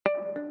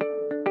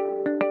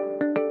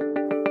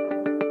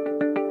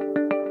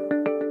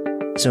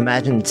So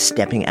imagine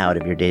stepping out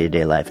of your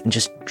day-to-day life and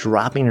just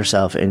dropping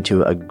yourself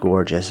into a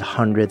gorgeous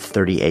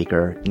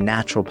 130-acre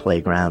natural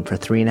playground for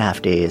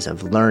 3.5 days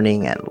of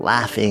learning and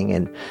laughing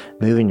and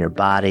moving your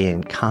body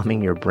and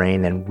calming your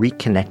brain and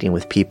reconnecting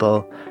with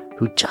people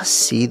who just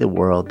see the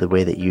world the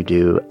way that you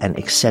do and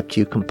accept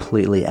you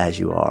completely as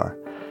you are.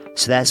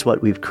 So that's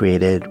what we've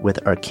created with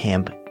our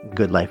Camp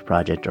Good Life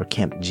Project, or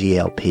Camp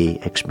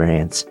GLP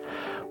experience.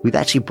 We've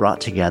actually brought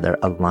together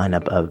a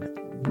lineup of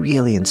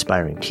really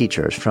inspiring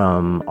teachers,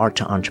 from art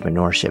to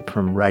entrepreneurship,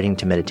 from writing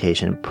to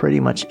meditation, pretty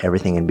much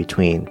everything in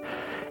between.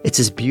 It's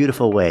this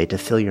beautiful way to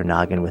fill your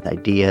noggin with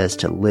ideas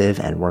to live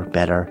and work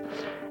better,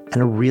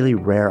 and a really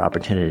rare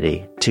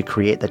opportunity to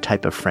create the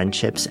type of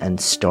friendships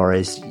and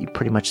stories you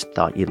pretty much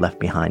thought you'd left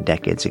behind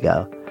decades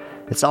ago.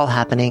 It's all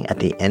happening at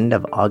the end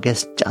of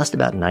August, just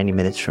about 90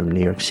 minutes from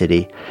New York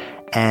City,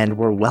 and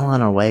we're well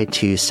on our way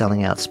to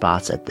selling out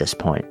spots at this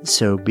point.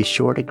 So be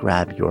sure to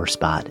grab your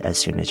spot as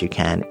soon as you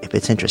can if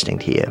it's interesting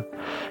to you.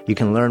 You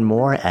can learn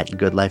more at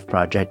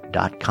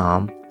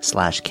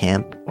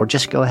goodlifeproject.com/camp, or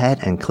just go ahead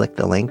and click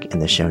the link in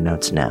the show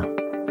notes now.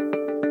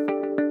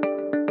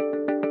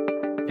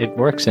 It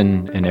works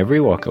in every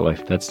walk of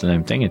life. That's the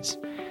damn thing. It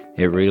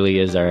really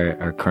is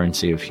our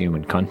currency of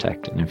human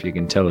contact. And if you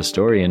can tell a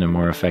story in a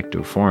more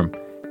effective form,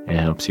 it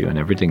helps you in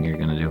everything you're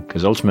going to do.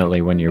 Because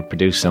ultimately, when you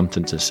produce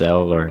something to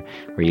sell, or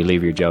you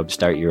leave your job,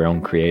 start your own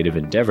creative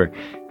endeavor,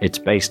 it's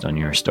based on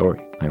your story.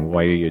 And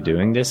why are you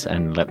doing this?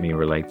 And let me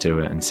relate to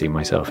it and see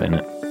myself in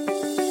it.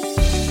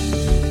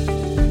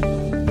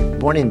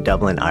 Born in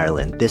Dublin,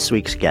 Ireland, this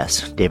week's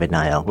guest, David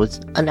Niall, was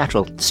a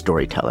natural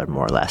storyteller,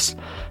 more or less.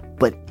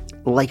 But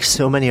like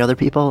so many other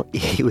people,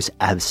 he was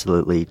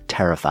absolutely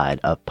terrified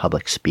of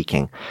public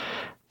speaking.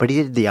 But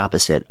he did the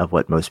opposite of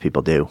what most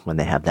people do when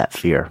they have that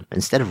fear.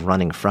 Instead of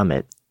running from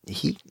it,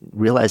 he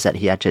realized that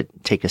he had to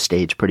take a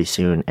stage pretty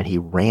soon, and he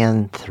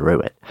ran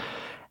through it.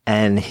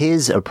 And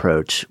his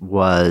approach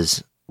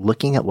was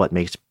looking at what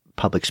makes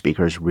public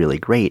speakers really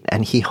great,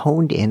 and he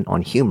honed in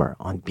on humor,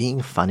 on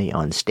being funny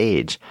on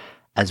stage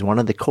as one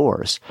of the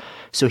cores.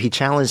 So he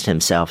challenged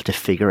himself to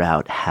figure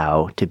out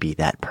how to be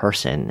that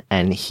person,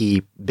 and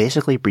he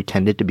basically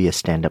pretended to be a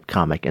stand-up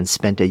comic and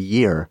spent a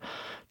year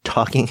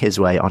talking his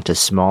way onto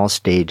small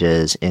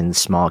stages in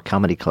small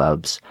comedy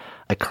clubs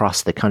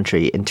across the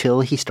country until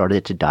he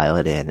started to dial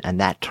it in. And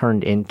that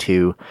turned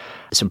into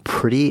some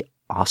pretty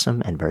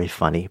awesome and very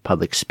funny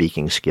public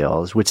speaking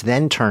skills, which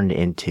then turned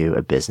into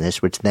a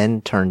business, which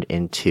then turned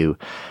into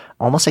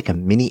almost like a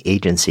mini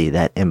agency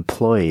that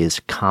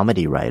employs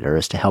comedy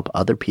writers to help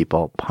other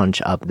people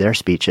punch up their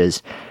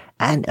speeches,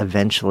 and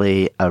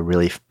eventually a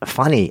really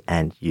funny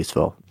and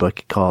useful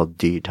book called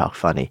Do You Talk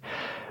Funny?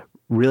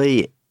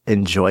 Really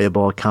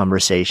enjoyable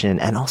conversation,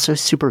 and also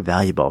super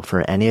valuable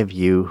for any of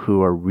you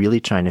who are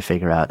really trying to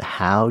figure out,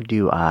 how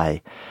do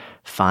I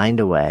find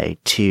a way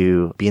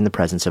to be in the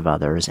presence of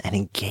others and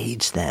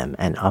engage them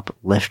and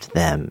uplift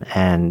them?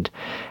 And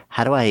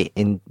how do I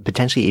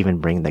potentially even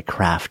bring the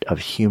craft of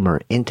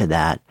humor into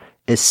that,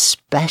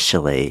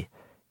 especially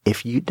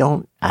if you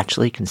don't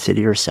actually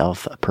consider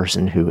yourself a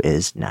person who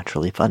is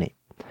naturally funny?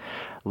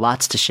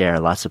 Lots to share,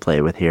 lots to play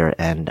with here,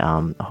 and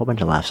a whole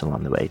bunch of laughs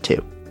along the way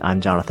too. I'm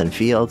Jonathan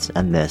Fields,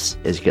 and this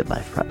is Good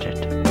Life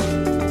Project.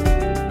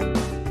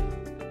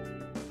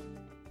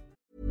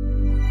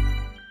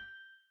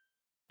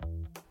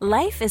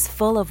 Life is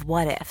full of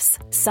what-ifs.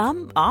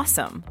 Some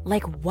awesome,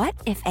 like what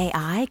if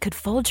AI could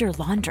fold your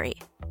laundry?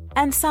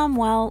 And some,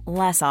 well,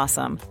 less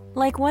awesome,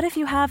 like what if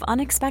you have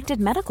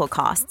unexpected medical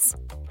costs?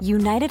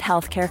 United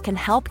Healthcare can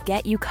help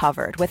get you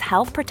covered with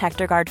Health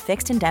Protector Guard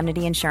fixed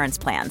indemnity insurance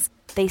plans.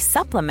 They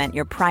supplement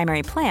your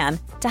primary plan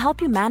to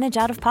help you manage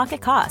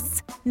out-of-pocket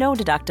costs. No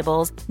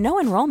deductibles, no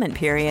enrollment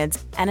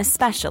periods, and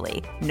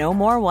especially no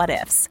more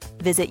what-ifs.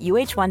 Visit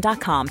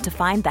uh1.com to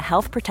find the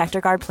Health Protector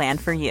Guard plan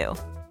for you.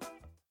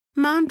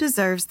 Mom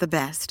deserves the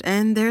best,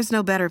 and there's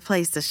no better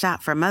place to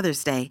shop for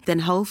Mother's Day than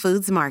Whole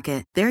Foods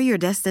Market. They're your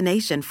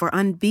destination for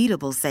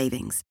unbeatable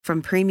savings,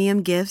 from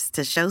premium gifts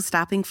to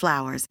show-stopping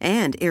flowers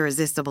and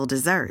irresistible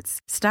desserts.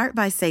 Start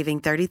by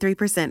saving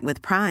 33%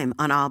 with Prime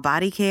on all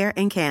body care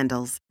and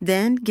candles.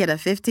 Then get a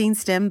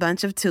 15-stem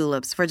bunch of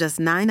tulips for just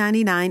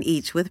 $9.99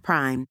 each with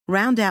Prime.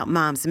 Round out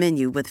Mom's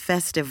menu with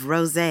festive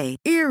rosé,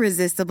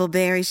 irresistible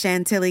berry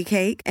chantilly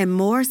cake, and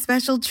more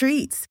special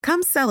treats.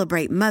 Come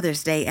celebrate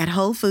Mother's Day at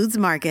Whole Foods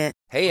Market.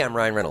 Hey, I'm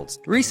Ryan Reynolds.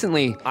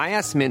 Recently, I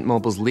asked Mint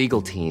Mobile's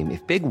legal team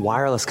if big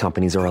wireless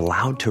companies are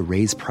allowed to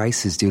raise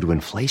prices due to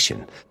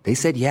inflation. They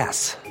said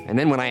yes. And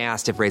then when I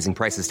asked if raising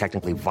prices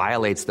technically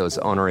violates those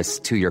onerous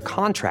two-year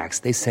contracts,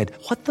 they said,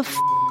 "What the f***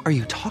 are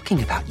you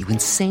talking about, you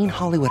insane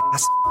Hollywood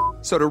ass?"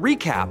 So to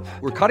recap,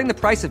 we're cutting the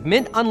price of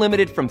Mint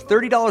Unlimited from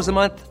 $30 a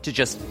month to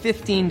just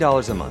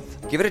 $15 a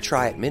month. Give it a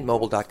try at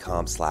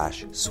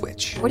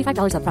mintmobile.com/switch.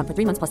 $45 up front for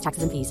 3 months plus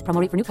taxes and fees.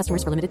 Promo rate for new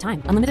customers for limited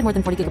time. Unlimited more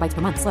than 40 gigabytes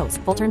per month. Slows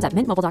full terms at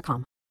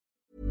mintmobile.com.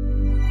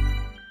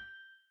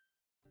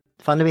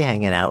 Fun to be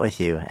hanging out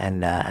with you,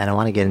 and I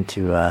want to get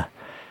into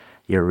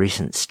your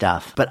recent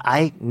stuff. But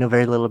I know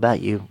very little about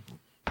you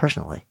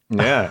personally.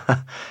 Yeah.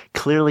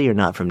 Clearly, you're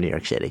not from New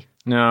York City.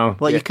 No.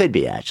 Well, you could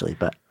be actually,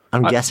 but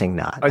I'm guessing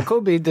not. I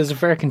could be. There's a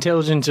fair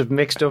contingent of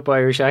mixed up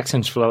Irish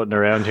accents floating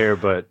around here,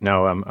 but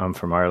no, I'm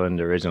from Ireland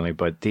originally.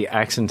 But the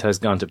accent has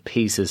gone to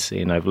pieces.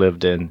 Seeing I've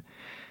lived in,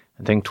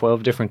 I think,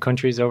 12 different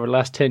countries over the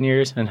last 10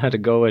 years and had to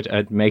go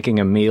at making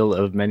a meal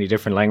of many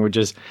different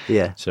languages.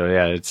 Yeah. So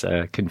yeah, it's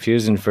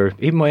confusing for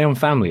even my own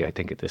family, I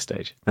think, at this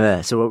stage.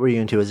 So what were you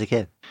into as a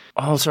kid?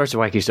 All sorts of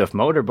wacky stuff.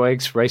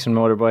 Motorbikes, racing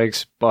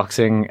motorbikes,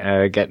 boxing,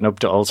 getting up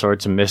to all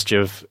sorts of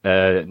mischief.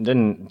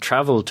 Then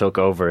travel took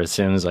over as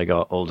soon as I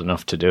got old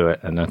enough to do it,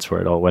 and that's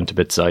where it all went a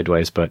bit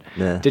sideways. But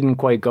didn't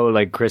quite go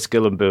like Chris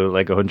Gillenboot,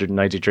 like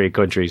 193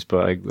 countries,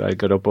 but I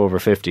got up over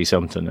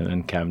 50-something and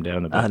then calmed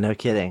down a bit. Oh, no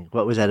kidding.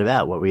 What was that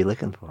about? What were you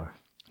looking for?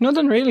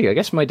 Nothing really. I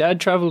guess my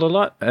dad travelled a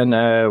lot, and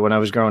when I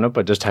was growing up,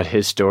 I just had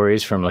his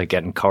stories from like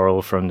getting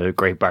coral from the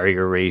Great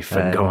Barrier Reef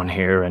and going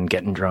here and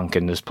getting drunk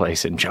in this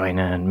place in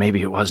China, and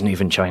maybe it wasn't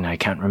even China. I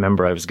can't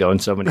remember. I was going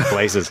so many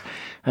places.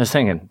 I was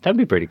thinking that'd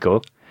be pretty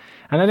cool.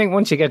 And I think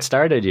once you get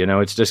started,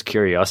 it's just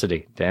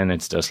curiosity. Then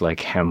it's just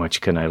like, how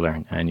much can I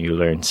learn? And you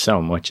learn so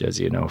much, as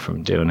you know,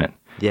 from doing it.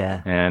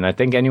 Yeah. And I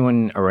think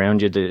anyone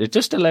around you, it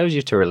just allows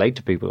you to relate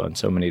to people on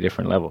so many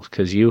different levels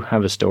because you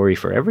have a story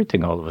for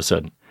everything all of a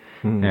sudden.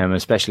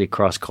 Especially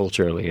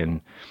cross-culturally,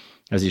 and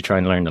as you try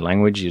and learn the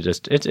language,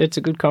 it's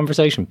a good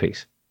conversation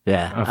piece.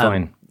 Yeah, I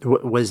find.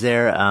 Was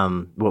there?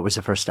 What was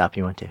the first stop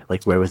you went to?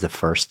 Like, where was the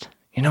first?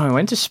 I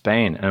went to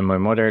Spain, and my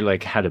mother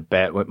had a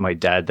bet with my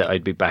dad that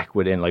I'd be back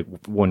within like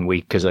 1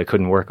 week because I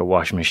couldn't work a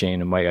washing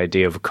machine, and my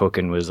idea of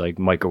cooking was like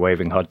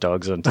microwaving hot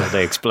dogs until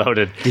they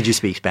exploded. Did you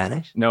speak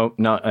Spanish? No,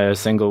 not a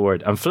single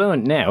word. I'm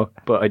fluent now,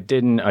 but I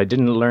didn't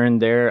learn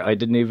there. I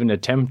didn't even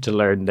attempt to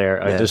learn there.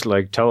 Yeah. I just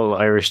like total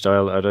Irish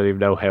style. I don't even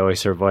know how I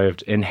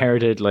survived.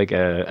 Inherited like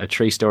a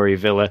 3-story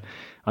villa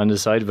on the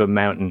side of a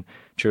mountain.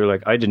 True,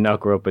 like I did not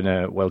grow up in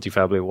a wealthy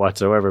family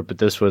whatsoever, but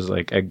this was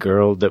like a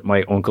girl that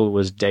my uncle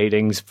was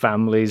dating's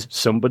family's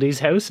somebody's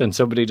house, and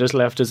somebody just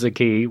left us a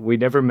key. We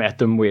never met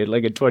them. We had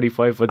like a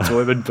 25-foot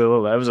swimming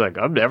pool. I was like,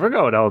 I'm never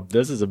going home.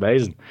 This is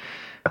amazing.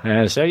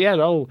 So yeah,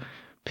 all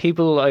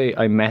people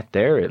I met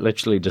there, it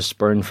literally just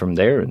spurned from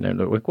there. And they're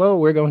like, well,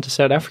 we're going to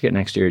South Africa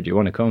next year. Do you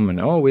want to come? And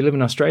oh, we live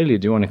in Australia.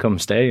 Do you want to come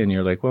stay? And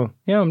you're like, well,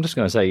 yeah, I'm just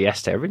going to say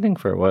yes to everything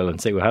for a while and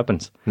see what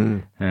happens.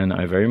 And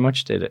I very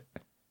much did it.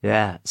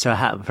 Yeah. So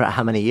for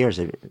how many years?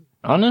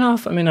 On and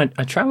off. I mean, I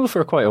traveled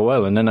for quite a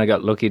while, and then I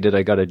got lucky that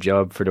I got a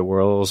job for the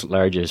world's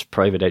largest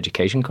private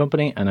education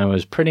company, and I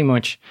was pretty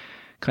much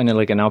kind of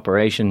like an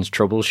operations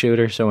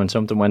troubleshooter. So when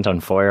something went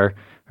on fire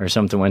or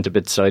something went a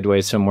bit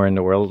sideways somewhere in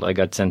the world, I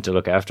got sent to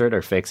look after it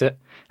or fix it.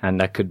 And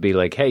that could be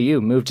like, hey,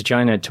 you move to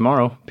China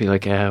tomorrow. Be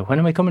like, when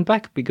am I coming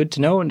back? Be good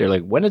to know. And they're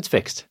like, when it's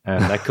fixed.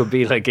 And that could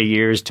be like a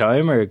year's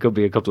time, or it could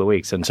be a couple of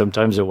weeks. And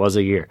sometimes it was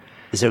a year.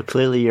 So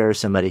clearly you're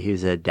somebody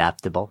who's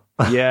adaptable.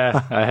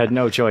 Yeah, I had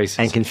no choice.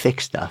 And can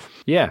fix stuff.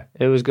 Yeah,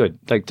 it was good.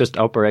 Like just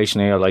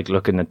operationally, I like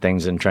looking at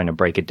things and trying to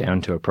break it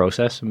down to a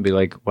process and be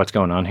like, what's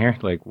going on here?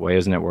 Like, why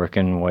isn't it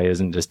working? Why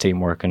isn't this team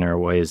working? Or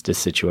why is this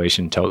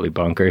situation totally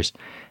bonkers?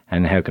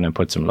 And how can I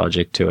put some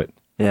logic to it?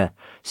 Yeah.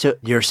 So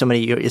you're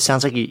somebody, it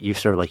sounds like you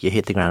sort of like you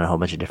hit the ground in a whole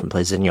bunch of different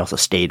places, and you also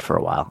stayed for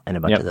a while in a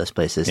bunch of those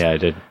places. Yeah, I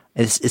did.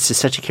 It's just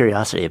such a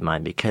curiosity of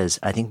mine because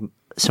I think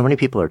so many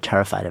people are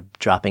terrified of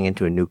dropping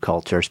into a new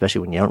culture,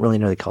 especially when you don't really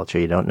know the culture,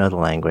 you don't know the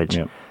language.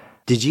 Yep.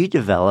 Did you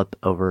develop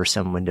over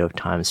some window of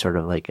time sort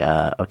of like,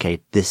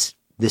 okay, this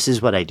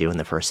is what I do in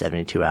the first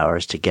 72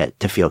 hours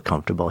to feel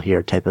comfortable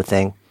here type of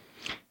thing?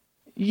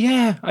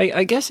 Yeah,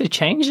 I guess it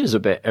changes a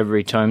bit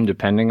every time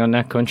depending on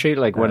that country.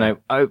 Like when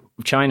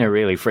China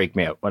really freaked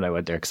me out when I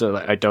went there because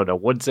I don't know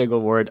one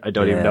single word. I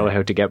don't even know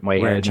how to get my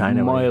head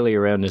mildly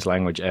around this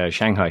language.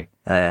 Shanghai.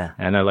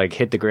 And I like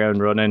hit the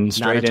ground running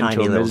straight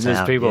into a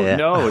business people. Yeah.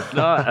 No, it's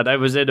not. And I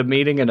was in a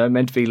meeting and I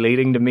meant to be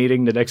leading the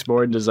meeting the next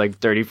morning. There's like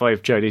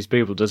 35 Chinese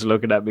people just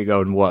looking at me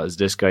going, what is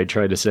this guy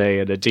trying to say?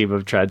 And a team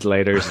of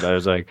translators. And I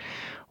was like,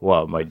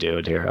 what am I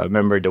doing here? I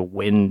remember the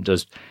wind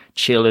just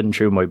chilling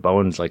through my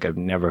bones like I've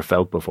never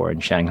felt before in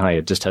Shanghai.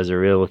 It just has a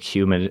real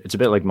humid, it's a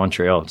bit like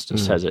Montreal. It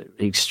just has it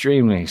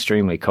extremely,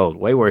 extremely cold.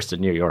 Way worse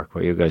than New York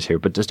where you guys here,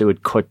 but just it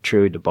would cut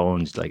through the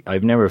bones. Like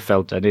I've never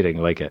felt anything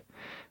like it.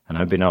 And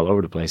I've been all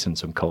over the place in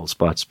some cold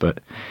spots, but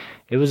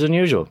it was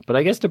unusual. But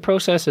I guess the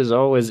process is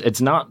always,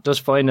 it's not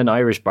just find an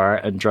Irish bar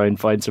and try and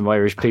find some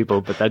Irish people,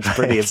 but that's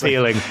pretty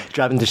appealing. Like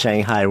driving to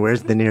Shanghai,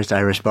 where's the nearest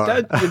Irish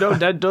bar?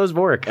 That does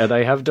work. And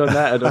I have done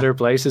that at other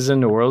places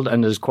in the world.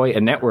 And there's quite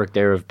a network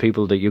there of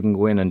people that you can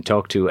go in and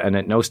talk to. And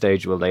at no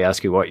stage will they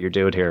ask you what you're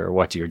doing here or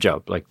what's your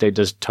job. Like they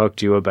just talk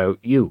to you about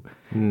you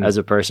as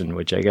a person,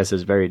 which I guess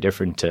is very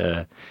different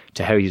to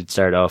how you'd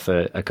start off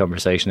a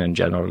conversation in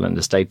general in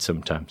the States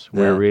sometimes.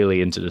 We're really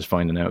into just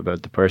finding out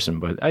about the person.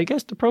 But I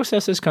guess the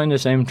process is kind of the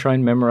same. Try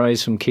and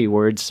memorize some key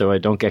words so I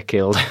don't get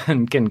killed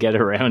and can get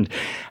around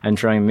and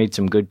try and meet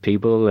some good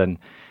people and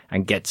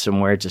get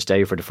somewhere to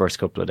stay for the first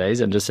couple of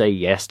days and just say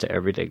yes to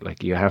everything.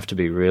 Like you have to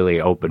be really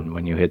open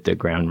when you hit the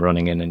ground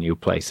running in a new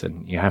place,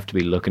 and you have to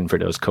be looking for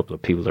those couple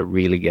of people that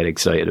really get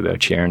excited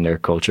about sharing their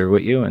culture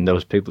with you, and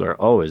those people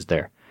are always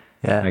there.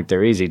 Yeah. Like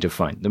they're easy to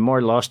find. The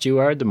more lost you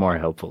are, the more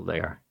helpful they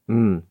are. I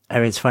mean,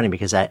 it's funny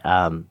because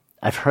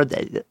I've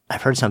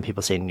heard some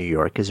people say New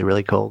York is a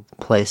really cold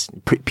place,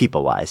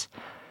 people wise.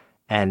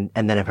 And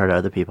then I've heard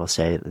other people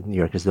say New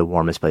York is the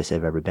warmest place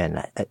they've ever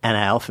been. And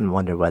I often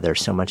wonder whether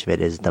so much of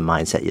it is the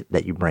mindset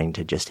that you bring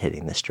to just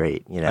hitting the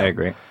street. You know, I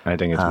agree. I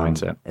think it's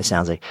mindset. It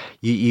sounds like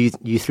you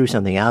threw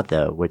something out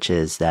though, which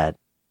is that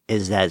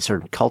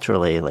sort of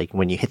culturally, like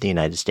when you hit the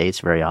United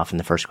States, very often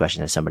the first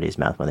question in somebody's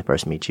mouth when they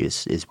first meet you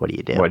is what do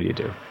you do? What do you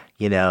do?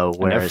 You know,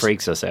 and that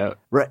freaks us out.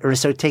 Right,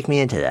 so take me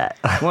into that.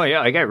 Well,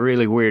 yeah, I get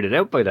really weirded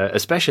out by that,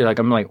 especially like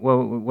I'm like,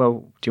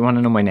 well, do you want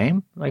to know my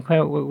name? Like,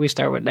 well, we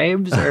start with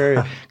names,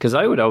 or because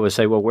I would always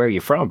say, well, where are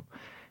you from?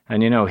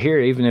 And, you know, here,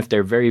 even if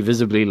they're very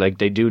visibly, like,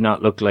 they do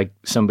not look like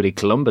somebody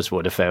Columbus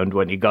would have found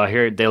when he got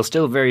here, they'll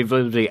still very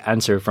visibly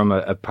answer from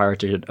a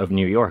part of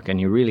New York. And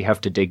you really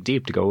have to dig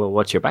deep to go, well,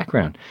 what's your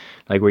background?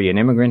 Like, were you an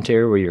immigrant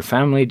here? Were your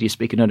family? Do you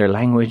speak another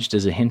language?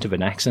 There's a hint of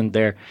an accent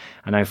there.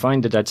 And I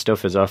find that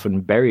stuff is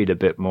often buried a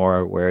bit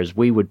more, whereas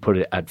we would put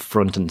it at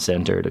front and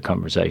center of the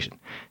conversation.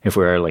 If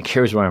we were like,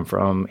 here's where I'm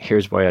from,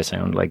 here's why I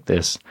sound like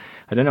this.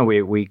 I don't know,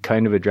 we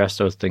kind of addressed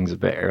those things a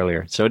bit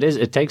earlier. So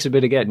it takes a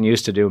bit of getting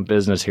used to doing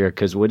business here,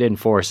 because within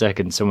 4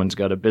 seconds, someone's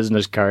got a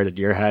business card in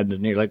your hand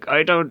and you're like,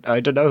 I don't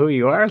know who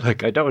you are.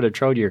 Like, I don't want to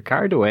throw your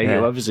card away. Yeah.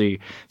 You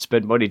obviously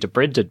spent money to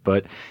print it,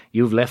 but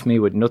you've left me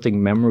with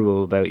nothing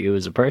memorable about you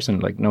as a person.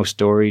 Like, no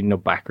story, no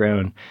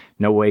background,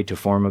 no way to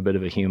form a bit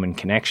of a human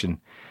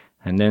connection.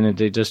 And then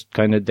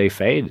they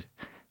fade.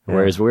 Yeah.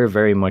 Whereas we're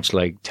very much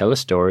like, tell a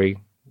story.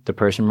 The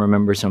person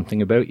remembers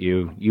something about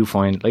you. You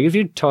find, like, if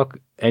you talk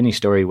any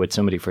story with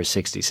somebody for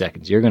 60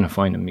 seconds, you're going to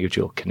find a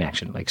mutual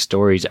connection. Like,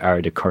 stories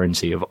are the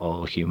currency of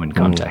all human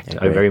contact.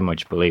 I very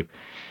much believe.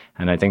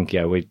 And I think,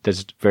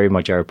 that's very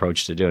much our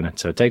approach to doing it.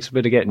 So it takes a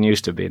bit of getting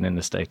used to being in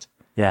the States.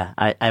 Yeah.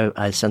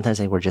 I sometimes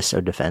think we're just so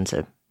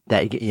defensive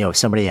that, you know, if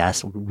somebody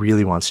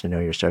really wants to know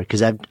your story,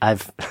 because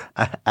I've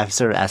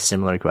sort of asked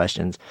similar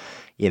questions,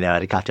 you know,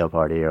 at a cocktail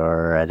party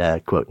or at a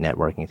quote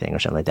networking thing or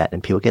something like that.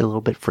 And people get a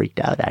little bit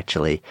freaked out,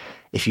 actually,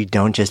 if you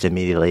don't just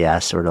immediately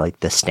ask sort of like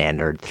the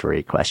standard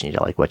 3 questions, you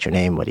know, like, what's your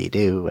name? What do you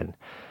do?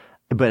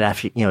 But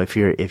after, you know, if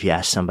you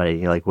ask somebody,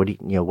 you're like, what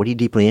are you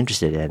deeply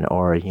interested in?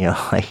 Or, you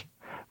know,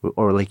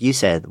 like you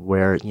said,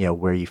 where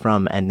are you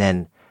from? And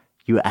then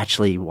you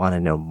actually want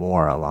to know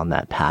more along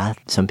that path.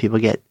 Some people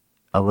get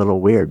a little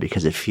weird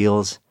because it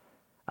feels,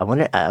 I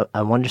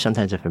wonder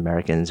sometimes if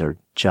Americans are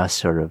just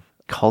sort of,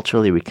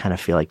 culturally, we kind of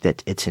feel like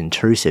that it's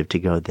intrusive to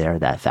go there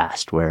that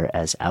fast,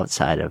 whereas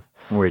outside of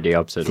we're the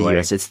opposite way.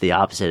 US, it's the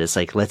opposite. It's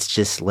like, let's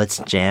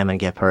jam and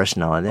get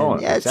personal. And then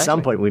exactly. At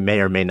some point we may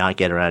or may not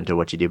get around to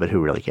what you do, but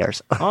who really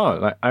cares?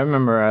 I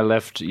remember I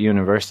left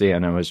university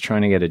and I was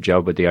trying to get a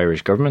job with the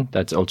Irish government.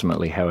 That's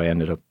ultimately how I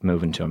ended up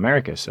moving to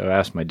America. So I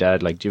asked my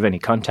dad, like, do you have any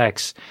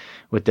contacts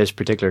with this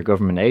particular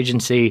government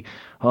agency?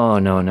 Oh,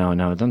 no,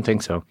 I don't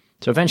think so.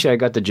 So eventually I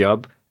got the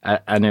job.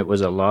 And it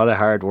was a lot of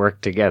hard work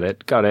to get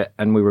it. Got it.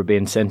 And we were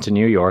being sent to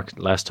New York.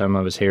 Last time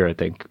I was here, I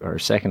think, or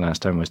second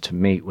last time, was to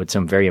meet with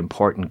some very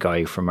important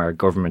guy from our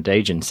government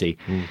agency.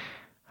 Mm.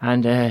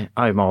 And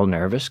I'm all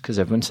nervous because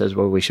everyone says,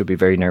 well, we should be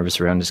very nervous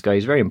around this guy.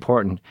 He's very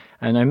important.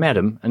 And I met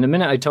him. And the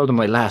minute I told him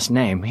my last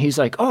name, he's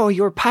like, oh,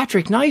 you're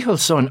Patrick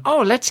Nighel's son.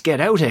 Oh, let's get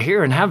out of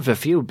here and have a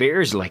few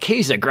beers. Like,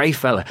 he's a great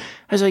fella.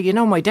 I was like, you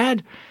know my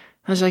dad?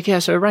 I was like, yeah,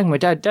 so I rang my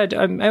dad. Dad,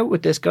 I'm out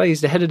with this guy. He's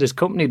the head of this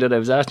company that I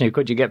was asking you,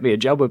 could you get me a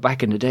job with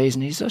back in the days?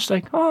 And he's just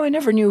like, oh, I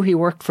never knew he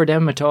worked for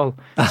them at all.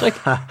 It's like,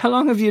 how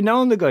long have you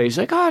known the guy? He's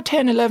like,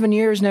 10, 11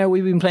 years now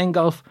we've been playing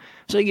golf.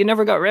 It's like, you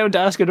never got round to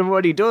asking him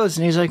what he does.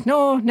 And he's like,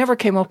 no, never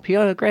came up. He's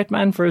a great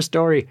man for a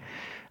story.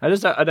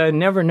 I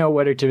never know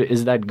whether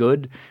is that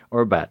good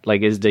or bad.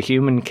 Like, is the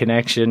human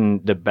connection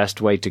the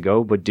best way to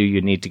go? But do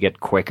you need to get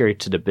quicker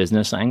to the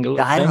business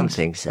angle? I don't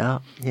think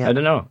so. Yeah. I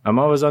don't know. I'm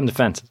always on the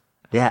fence.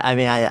 Yeah, I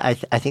mean, I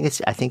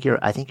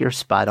think you're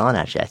spot on.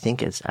 Actually, I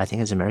think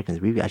as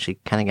Americans, we've actually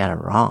kind of got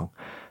it wrong.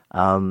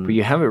 But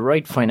you have it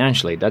right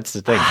financially. That's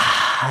the thing.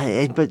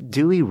 But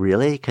do we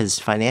really? Because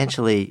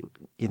financially,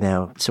 you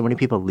know, so many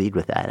people lead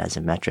with that as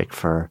a metric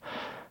for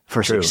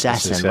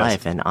success in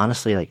life. And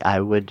honestly, like,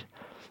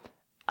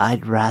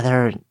 I'd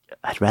rather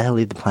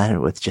leave the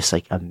planet with just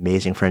like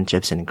amazing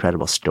friendships and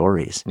incredible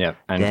stories. Yeah,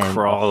 and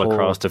crawl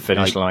across the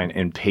finish line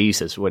in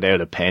pieces without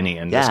a penny,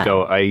 and just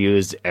go, I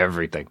used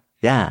everything.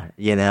 Yeah,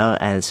 you know,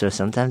 and so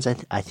sometimes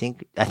I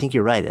think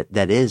you're right.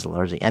 That is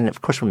largely, and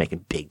of course we're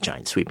making big,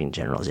 giant, sweeping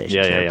generalizations.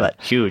 Yeah, but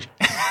huge.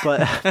 but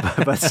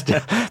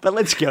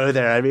let's go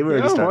there. I mean, we're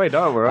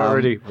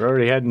already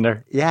heading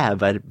there. Yeah,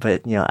 but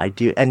you know, I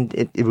do, and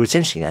it was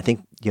interesting. I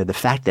think, you know, the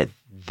fact that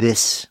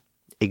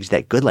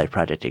that Good Life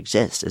Project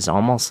exists is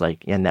almost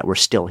like, and that we're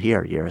still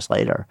here years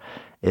later,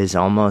 is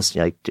almost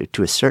like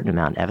to a certain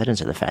amount evidence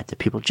of the fact that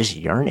people are just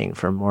yearning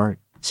for more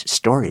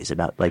stories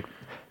about like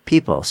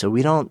people. So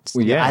we don't,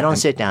 I don't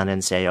sit down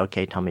and say,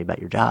 okay, tell me about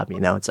your job. You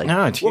know, it's like,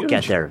 we'll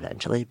get there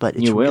eventually, but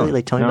it's really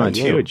like, tell me about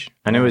you. It's huge.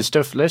 And it was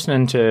stuff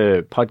listening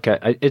to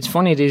podcasts. It's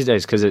funny these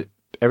days because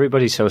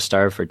everybody's so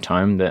starved for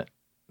time that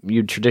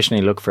you'd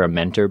traditionally look for a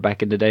mentor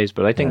back in the days,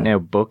 but I think now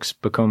books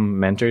become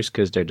mentors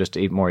because they're just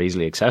more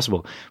easily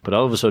accessible. But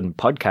all of a sudden,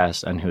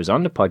 podcasts and who's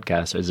on the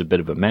podcast is a bit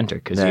of a mentor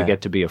because you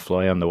get to be a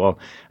fly on the wall.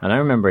 And I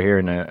remember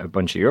hearing a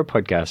bunch of your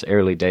podcasts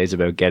early days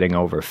about getting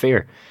over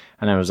fear.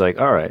 And I was like,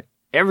 all right,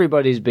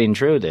 everybody's been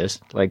through this.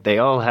 Like, they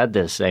all had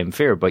this same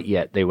fear, but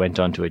yet they went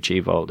on to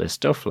achieve all this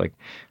stuff. Like,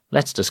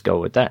 let's just go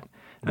with that.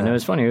 And it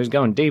was funny, it was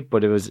going deep,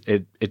 but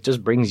it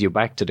just brings you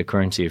back to the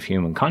currency of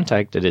human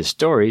contact. It is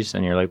stories,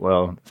 and you're like,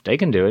 well, if they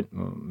can do it,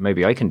 well,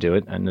 maybe I can do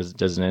it. And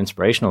there's an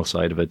inspirational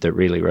side of it that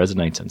really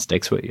resonates and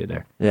sticks with you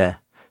there. Yeah.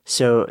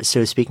 So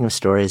speaking of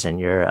stories and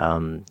your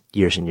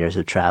years and years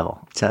of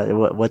travel,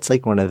 so what's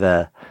like one of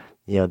the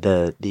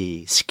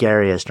the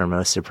scariest or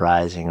most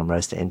surprising or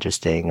most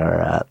interesting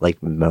or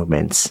like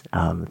moments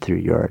through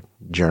your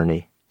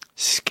journey?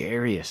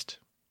 Scariest.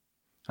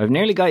 I've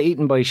nearly got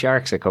eaten by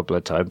sharks a couple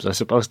of times. I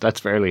suppose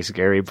that's fairly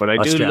scary, but I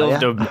Australia?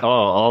 do love them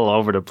all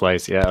over the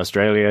place. Yeah,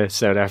 Australia,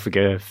 South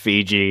Africa,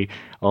 Fiji,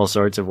 all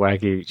sorts of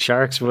wacky.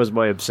 Sharks was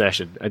my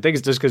obsession. I think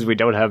it's just because we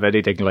don't have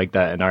anything like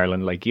that in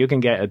Ireland. Like, you can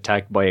get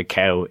attacked by a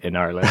cow in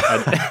Ireland,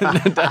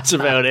 and that's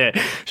about it.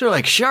 So,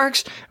 like,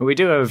 sharks? And we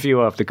do have a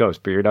few off the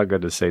coast, but you're not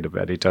going to see them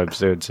anytime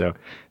soon. So,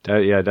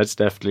 that's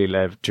definitely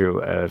led to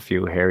a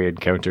few hairy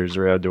encounters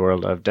around the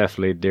world. I've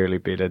definitely nearly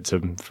been in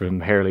some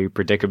hairy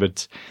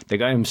predicaments. The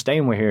guy I'm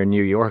staying with here in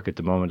New York at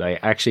the moment, I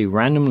actually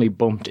randomly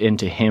bumped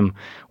into him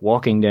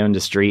walking down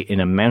the street in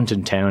a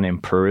mountain town in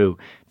Peru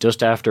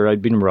just after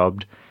I'd been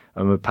robbed.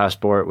 And my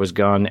passport was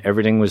gone,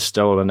 everything was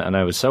stolen, and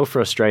I was so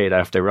frustrated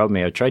after they robbed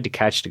me. I tried to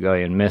catch the guy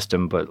and missed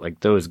him, but like,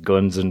 there was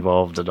guns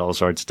involved and all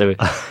sorts to it.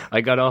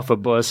 I got off a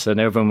bus and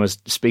everyone was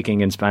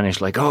speaking in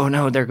Spanish, like, oh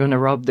no, they're going to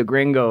rob the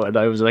gringo. And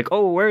I was like,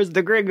 oh, where's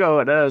the gringo?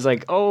 And I was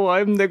like, oh,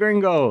 I'm the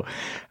gringo.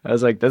 I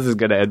was like, this is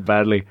going to end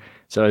badly.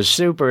 So I was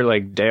super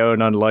like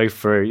down on life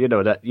for,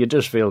 that you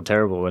just feel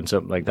terrible when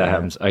something like that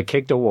happens. I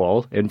kicked a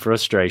wall in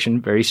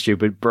frustration, very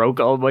stupid, broke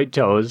all my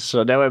toes.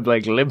 So now I'm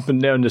like limping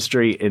down the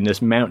street in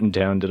this mountain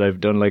town that I've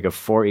done like a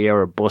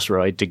 40-hour bus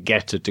ride to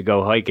get to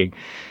go hiking.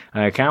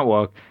 And I can't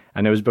walk.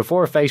 And it was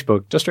before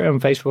Facebook, just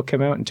around Facebook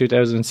came out in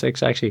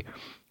 2006 actually.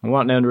 I'm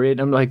walking down the road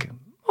and I'm like,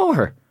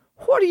 Moher,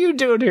 what are you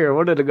doing here?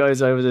 One of the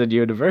guys I was at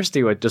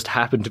university with just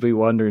happened to be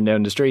wandering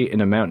down the street in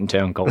a mountain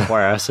town called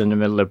Huaraz in the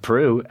middle of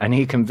Peru, and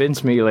he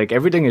convinced me, like,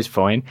 everything is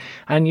fine,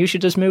 and you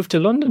should just move to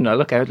London. I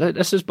look out,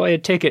 let's just buy a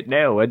ticket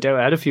now. I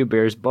had a few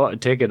beers, bought a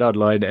ticket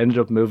online, ended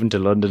up moving to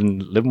London,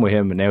 living with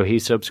him, and now he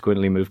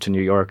subsequently moved to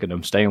New York, and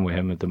I'm staying with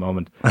him at the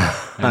moment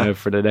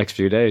for the next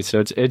few days.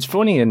 So it's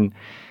funny, and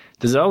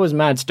there's always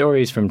mad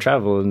stories from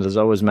travel, and there's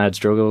always mad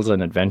struggles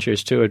and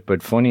adventures to it.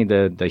 But funny,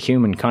 the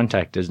human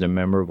contact is the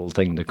memorable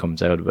thing that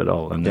comes out of it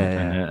all. And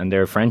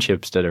there are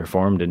friendships that are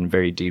formed in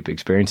very deep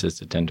experiences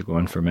that tend to go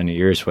on for many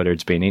years, whether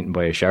it's being eaten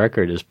by a shark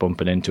or just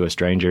bumping into a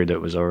stranger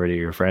that was already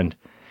your friend.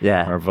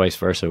 Yeah. Or vice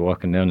versa,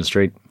 walking down the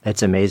street.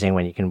 It's amazing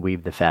when you can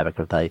weave the fabric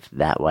of life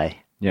that way.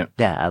 Yeah.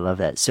 Yeah, I love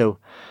that. So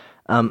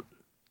at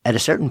a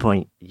certain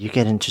point, you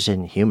get interested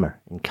in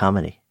humor, in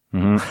comedy.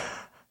 Mm-hmm.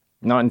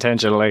 Not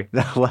intentionally.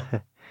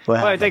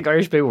 Well, I think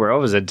Irish people were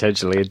always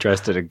intentionally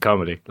interested in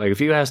comedy. Like,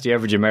 if you ask the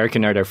average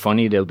American, are they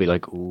funny? They'll be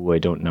like, oh, I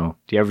don't know.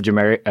 The average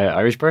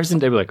Irish person,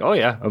 they'll be like, oh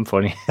yeah, I'm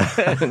funny.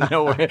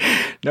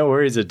 No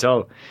worries at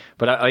all.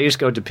 But I used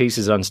to go to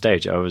pieces on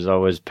stage. I was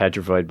always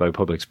petrified by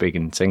public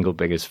speaking, single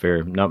biggest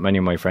fear. Not many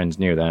of my friends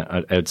knew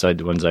that, outside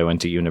the ones I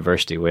went to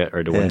university with,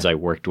 or the ones I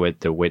worked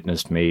with that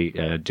witnessed me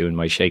doing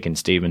my Shakin'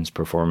 Stevens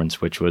performance,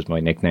 which was my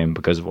nickname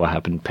because of what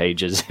happened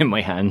pages in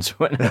my hands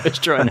when I was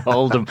trying to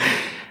hold them.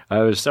 I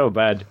was so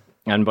bad.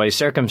 And by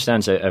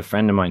circumstance, a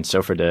friend of mine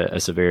suffered a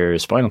severe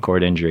spinal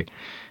cord injury.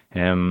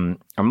 And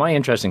my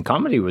interest in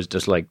comedy was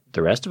just like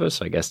the rest of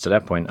us, I guess, to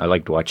that point. I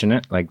liked watching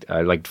it. Like,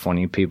 I liked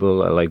funny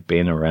people. I liked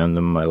being around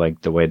them. I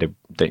liked the way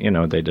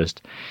they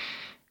just...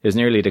 It's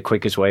nearly the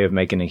quickest way of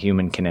making a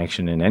human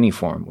connection in any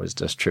form was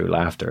just true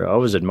laughter. I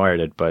always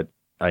admired it, but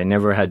I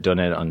never had done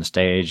it on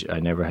stage.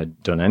 I never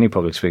had done any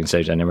public speaking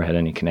stage. I never had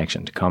any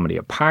connection to comedy,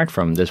 apart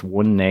from this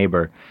one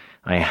neighbor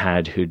I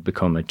had who'd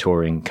become a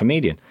touring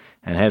comedian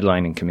and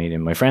headlining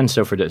comedian. My friend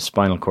suffered a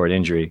spinal cord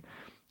injury,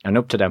 and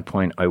up to that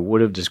point, I would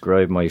have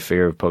described my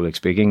fear of public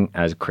speaking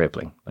as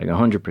crippling, like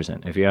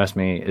 100%. If you ask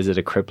me, is it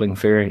a crippling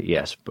fear?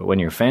 Yes. But when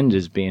your friend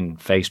is being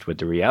faced with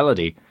the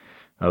reality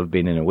of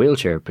being in a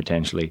wheelchair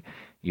potentially,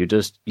 you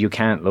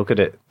can't look at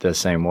it the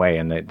same way.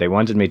 And they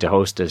wanted me to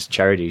host this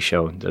charity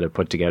show that I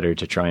put together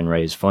to try and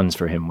raise funds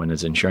for him when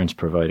his insurance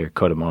provider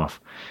cut him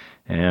off.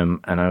 And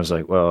I was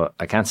like, well,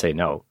 I can't say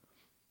no,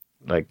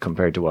 like,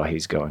 compared to what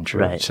he's going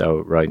through. Right.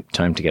 So,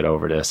 time to get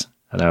over this.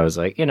 And I was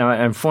like,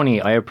 and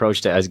funny, I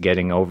approached it as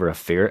getting over a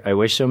fear. I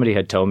wish somebody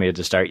had told me at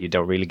the start, you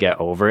don't really get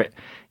over it.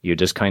 You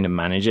just kind of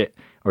manage it,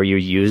 or you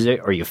use it,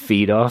 or you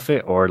feed off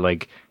it, or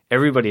like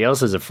everybody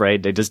else is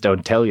afraid, they just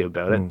don't tell you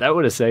about it. That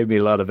would have saved me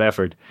a lot of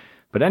effort.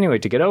 But anyway,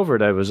 to get over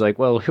it, I was like,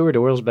 well, who are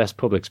the world's best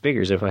public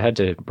speakers? If I had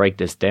to break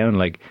this down,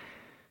 like,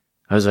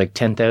 I was like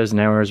 10,000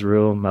 Hours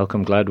Rule,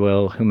 Malcolm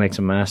Gladwell, Who Makes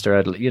a Master?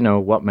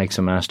 What makes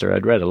a master?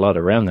 I'd read a lot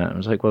around that. I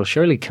was like, well,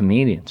 surely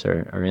comedians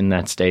are in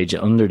that stage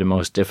under the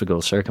most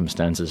difficult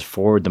circumstances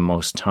for the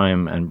most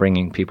time and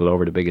bringing people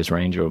over the biggest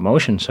range of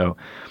emotion. So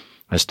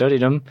I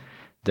studied them.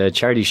 The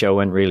charity show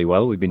went really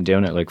well. We've been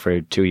doing it like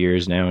for 2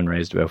 years now and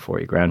raised about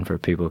 40 grand for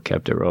people,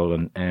 kept it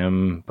rolling.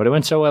 But it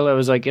went so well, I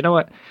was like, you know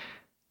what?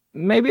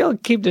 Maybe I'll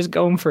keep this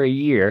going for a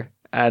year.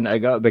 And I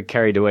got a bit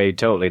carried away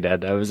totally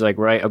then. I was like,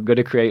 right, I'm going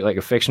to create like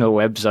a fictional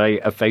website,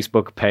 a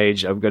Facebook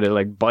page. I'm going to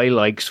like buy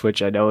likes,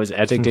 which I know is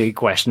ethically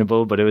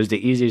questionable, but it was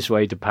the easiest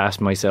way to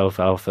pass myself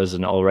off as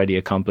an already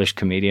accomplished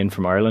comedian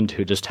from Ireland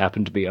who just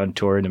happened to be on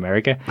tour in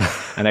America.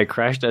 And I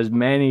crashed as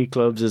many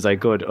clubs as I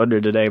could under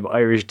the name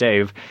Irish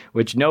Dave,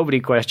 which nobody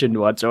questioned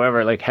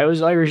whatsoever. Like, how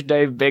is Irish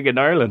Dave big in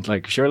Ireland?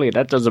 Like, surely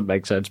that doesn't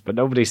make sense, but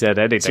nobody said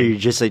anything. So you're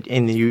just like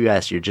in the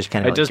US, you're just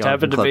kind of I just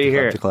happened to be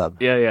here.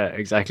 Club. Yeah,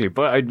 exactly.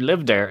 But I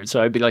lived there,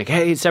 so I'd be like,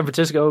 hey, San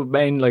Francisco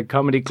main like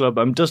comedy club,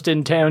 I'm just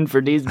in town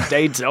for these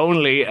dates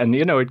only. And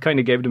it kind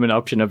of gave them an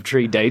option of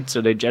 3 dates,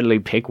 so they generally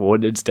pick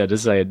one instead of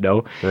saying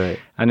no. Right.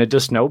 And it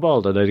just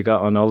snowballed, and I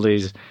got on all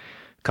these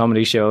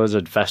comedy shows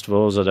at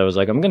festivals that I was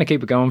like, I'm going to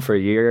keep it going for a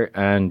year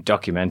and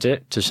document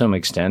it to some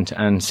extent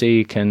and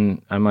see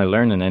am I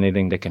learning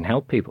anything that can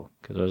help people?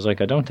 Because I was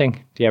like, I don't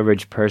think the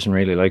average person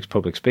really likes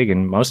public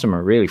speaking. Most of them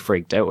are really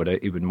freaked out with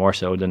it, even more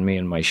so than me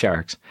and my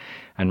sharks,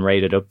 and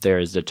rated up there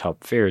as the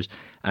top fears.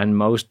 And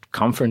most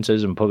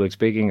conferences and public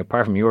speaking,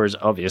 apart from yours,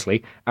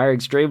 obviously, are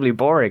extremely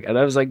boring. And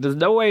I was like, there's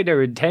no way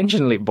they're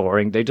intentionally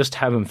boring. They just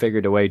haven't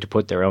figured a way to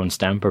put their own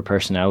stamp or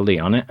personality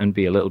on it and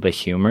be a little bit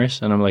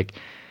humorous. And I'm like,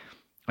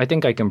 I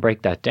think I can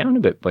break that down a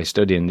bit by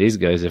studying these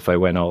guys if I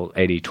went all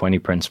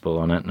 80-20 principle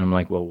on it. And I'm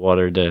like, well, what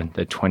are the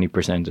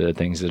 20% of the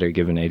things that are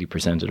giving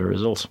 80% of the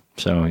results?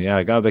 So, yeah,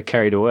 I got a bit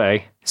carried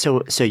away.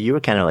 So you were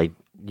kind of like,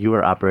 you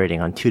were operating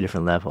on 2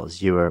 different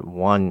levels. You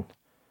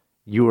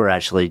were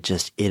actually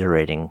just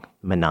iterating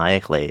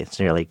maniacally.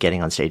 So you're like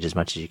getting on stage as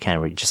much as you can,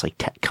 where you're just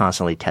like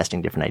constantly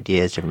testing different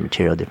ideas, different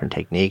material, different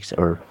techniques,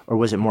 or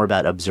was it more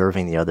about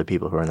observing the other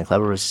people who are in the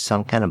club, or was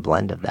some kind of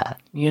blend of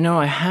that?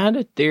 I had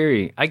a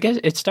theory. I guess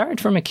it started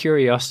from a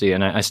curiosity,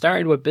 and I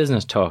started with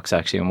business talks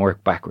actually and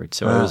worked backwards.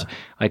 So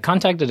I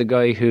contacted a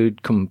guy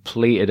who'd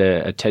completed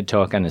a TED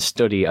Talk and a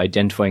study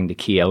identifying the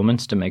key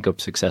elements to make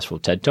up successful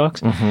TED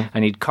Talks,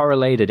 and he'd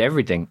correlated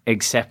everything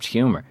except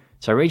humor.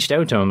 So I reached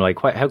out to him like,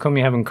 how come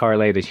you haven't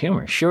correlated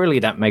humor? Surely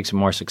that makes a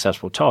more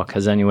successful talk.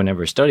 Has anyone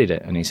ever studied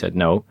it? And he said,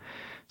 no.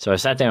 So I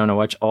sat down and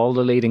watched all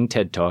the leading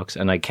TED Talks,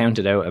 and I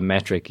counted out a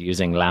metric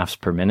using laughs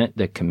per minute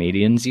that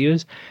comedians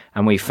use.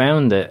 And we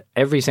found that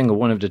every single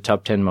one of the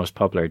top 10 most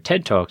popular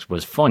TED Talks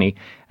was funny,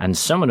 and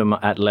some of them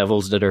at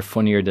levels that are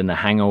funnier than the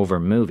Hangover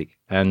movie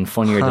and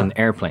funnier than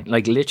Airplane.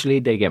 Like literally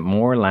they get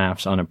more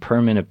laughs on a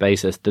per minute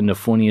basis than the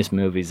funniest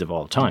movies of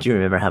all time. Do you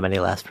remember how many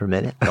laughs per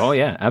minute? Oh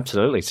yeah,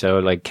 absolutely. So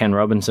like Ken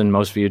Robinson,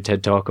 most viewed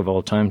TED Talk of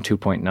all time,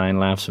 2.9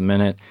 laughs a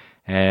minute.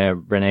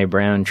 Brene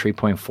Brown,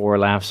 3.4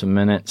 laughs a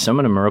minute. Some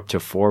of them are up to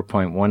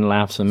 4.1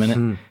 laughs a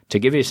minute. To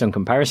give you some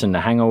comparison, the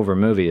Hangover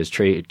movie is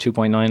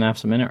 2.9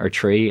 laughs a minute, or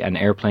 3, and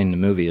Airplane the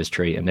movie is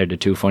 3, and they're the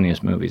 2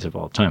 funniest movies of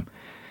all time.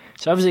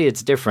 So obviously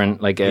it's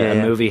different. Like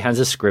a movie has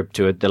a script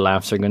to it. The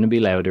laughs are going to be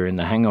louder in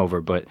the Hangover,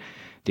 but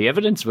the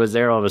evidence was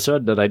there all of a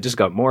sudden that I just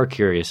got more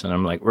curious, and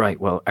I'm like, right,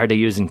 well, are they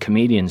using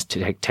comedians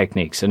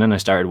techniques? And then I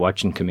started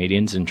watching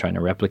comedians and trying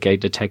to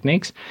replicate the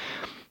techniques.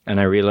 And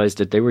I realized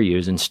that they were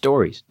using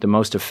stories, the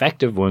most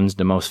effective ones,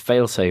 the most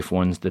fail-safe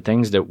ones, the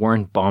things that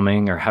weren't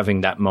bombing or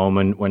having that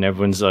moment when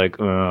everyone's like,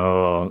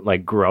 oh,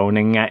 like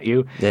groaning at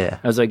you. Yeah.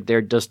 I was like,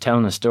 they're just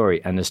telling a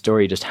story, and the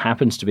story just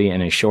happens to be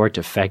in a short,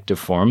 effective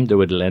form that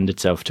would lend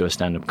itself to a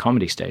stand-up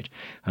comedy stage.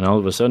 And all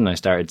of a sudden I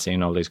started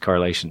seeing all these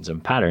correlations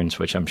and patterns,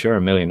 which I'm sure a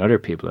million other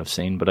people have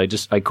seen, but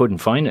I couldn't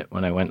find it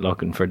when I went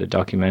looking for the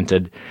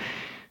documented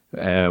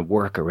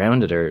work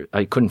around it, or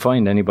I couldn't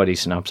find anybody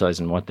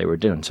synopsizing what they were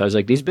doing. So I was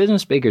like, these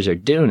business speakers are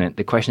doing it.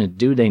 The question is,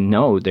 do they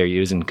know they're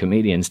using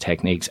comedians'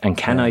 techniques, and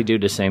can I do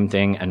the same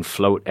thing and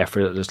float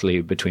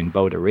effortlessly between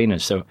both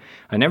arenas? So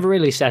I never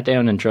really sat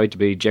down and tried to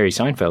be Jerry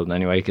Seinfeld in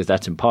any way, because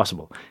that's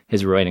impossible.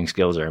 His writing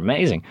skills are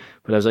amazing.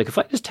 But I was like, if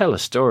I just tell a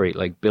story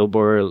like Bill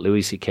Burr,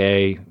 Louis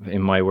C.K.,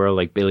 in my world,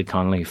 like Billy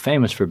Connolly,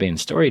 famous for being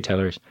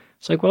storytellers,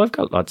 it's like, well, I've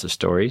got lots of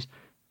stories.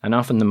 And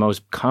often the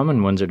most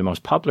common ones or the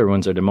most popular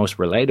ones are the most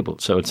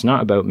relatable. So it's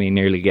not about me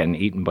nearly getting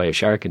eaten by a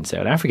shark in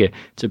South Africa.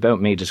 It's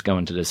about me just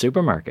going to the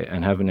supermarket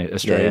and having a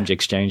strange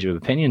exchange of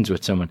opinions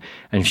with someone.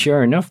 And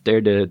sure enough, they're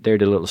the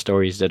little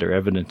stories that are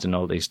evident in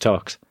all these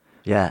talks.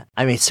 Yeah.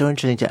 I mean, it's so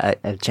interesting I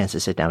had a chance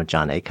to sit down with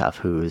John Acuff,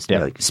 who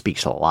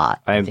speaks a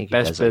lot. I'm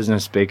best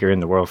business speaker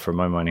in the world for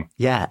my money.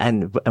 Yeah.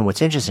 And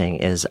what's interesting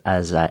is,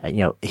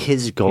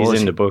 his goal He's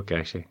in the book,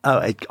 actually.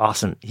 Oh,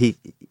 awesome. He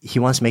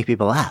wants to make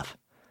people laugh.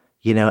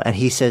 And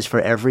he says for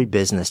every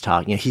business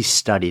talk, he's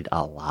studied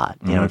a lot,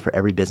 and for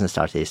every business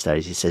talk that he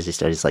studies, he says he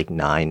studies like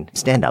 9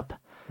 stand-up.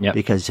 Yep.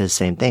 Because it's the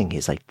same thing.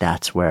 He's like,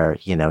 that's where,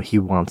 he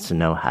wants to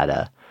know how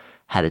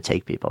how to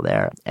take people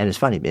there. And it's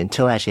funny,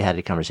 until I actually had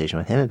a conversation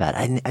with him about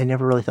it, I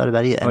never really thought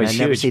about it. And I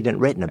never seen it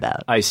written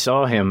about. I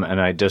saw him and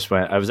I just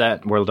went, I was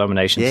at World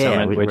Domination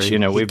Summit, which,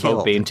 we've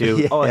both been to.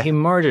 Yeah. He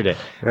murdered it.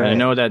 Right. And I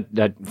know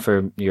that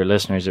for your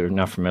listeners who are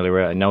not familiar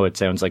with it, I know it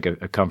sounds like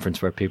a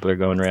conference where people are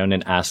going around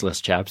in assless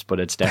chaps,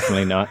 but it's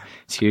definitely not.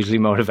 It's hugely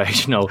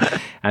motivational.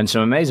 And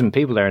some amazing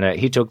people there. And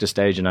he took the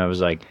stage and I was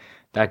like,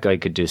 that guy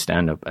could do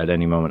stand-up at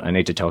any moment. I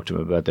need to talk to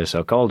him about this. So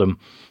I called him,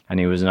 and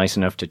he was nice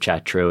enough to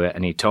chat through it.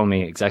 And he told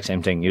me exact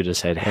same thing you just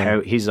said.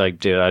 He's like,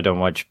 dude, I don't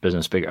watch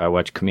business speakers. I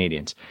watch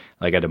comedians.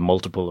 Like at a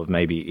multiple of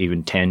maybe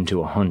even 10 to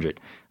 100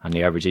 on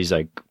the average. He's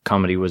like,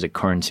 comedy was a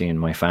currency in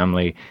my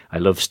family. I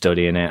love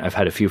studying it. I've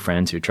had a few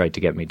friends who tried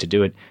to get me to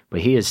do it.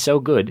 But he is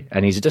so good,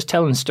 and he's just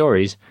telling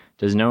stories.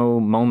 There's no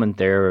moment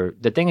there.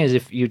 The thing is,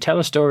 if you tell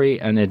a story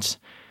and it's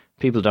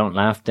people don't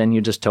laugh, then you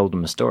just told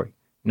them a story.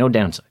 No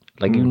downside.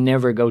 Like, you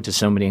never go to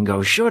somebody and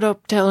go, shut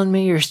up telling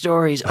me your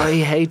stories. I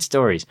hate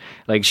stories.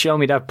 Like, show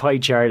me that pie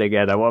chart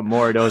again. I want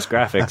more of those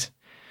graphics.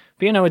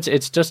 But,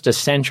 it's just a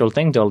central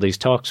thing to all these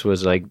talks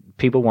was, like,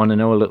 people want to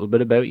know a little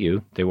bit about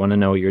you. They want to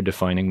know your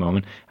defining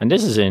moment. And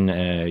this is in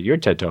your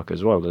TED Talk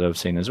as well that I've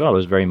seen as well. It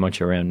was very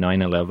much around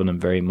 9/11 and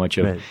very much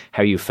of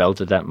how you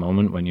felt at that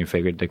moment when you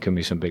figured there could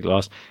be some big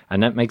loss.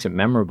 And that makes it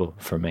memorable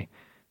for me.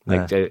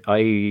 Like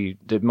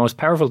the most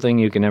powerful thing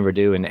you can ever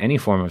do in any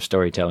form of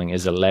storytelling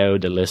is allow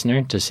the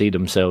listener to see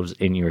themselves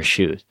in your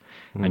shoes.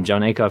 And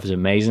Jon Acuff is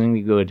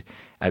amazingly good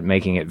at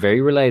making it very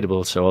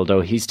relatable. So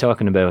although he's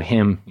talking about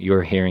him,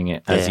 you're hearing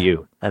it as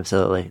you.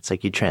 Absolutely. It's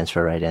like you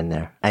transfer right in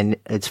there. And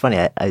it's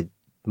funny,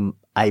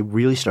 I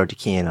really started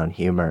to key in on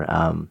humor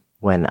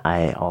when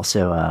I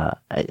also,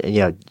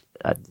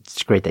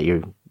 it's great that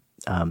you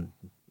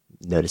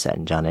noticed that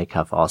in Jon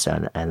Acuff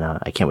also, and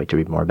I can't wait to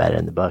read more about it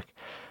in the book.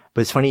 But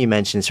it's funny you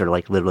mentioned sort of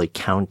like literally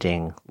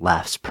counting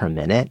laughs per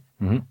minute.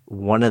 Mm-hmm.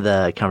 One of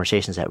the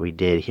conversations that we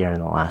did here in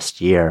the last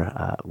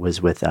year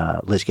was with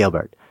Liz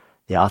Gilbert,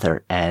 the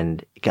author,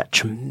 and it got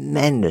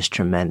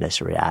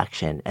tremendous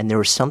reaction. And there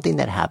was something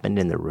that happened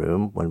in the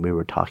room when we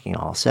were talking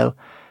also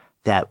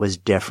that was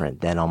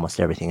different than almost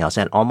everything else.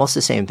 And almost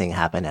the same thing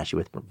happened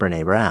actually with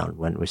Brene Brown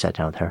when we sat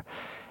down with her.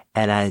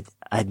 And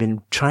I'd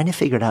been trying to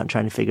figure it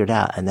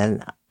out. And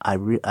then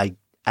I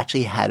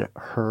actually had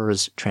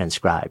hers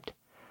transcribed.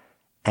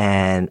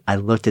 And I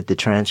looked at the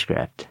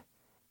transcript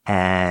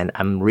and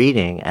I'm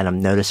reading and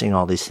I'm noticing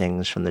all these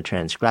things from the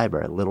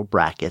transcriber, little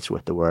brackets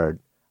with the word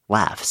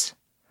laughs.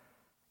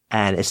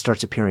 And it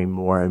starts appearing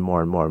more and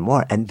more.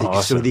 And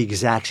so the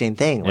exact same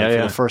thing. Like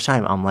for the first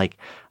time, I'm like,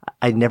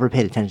 I never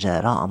paid attention to that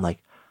at all. I'm like,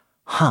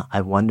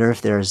 I wonder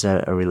if there's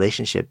a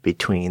relationship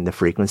between the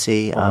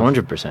frequency of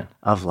 100%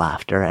 of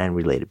laughter and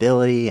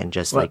relatability and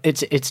just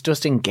it's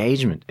just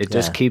engagement. It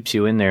just keeps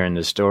you in there in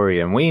the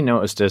story. And we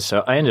noticed this.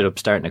 So I ended up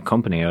starting a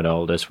company out of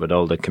all this with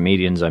all the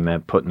comedians I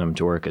met, putting them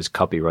to work as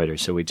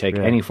copywriters. So we take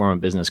any form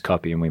of business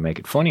copy and we make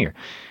it funnier.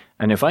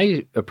 And if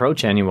I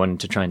approach anyone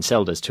to try and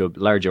sell this to a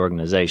large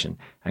organization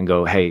and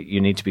go, hey, you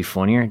need to be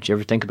funnier, do you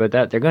ever think about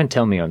that? They're going to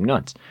tell me I'm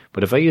nuts.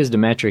 But if I use the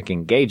metric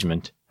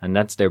engagement, and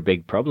that's their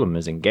big problem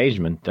is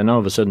engagement, then all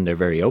of a sudden they're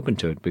very open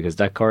to it because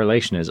that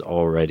correlation is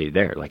already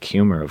there. Like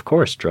humor, of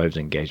course, drives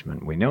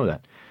engagement. We know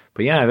that.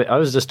 But yeah, I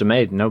was just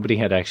amazed. Nobody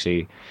had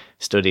actually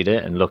studied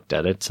it and looked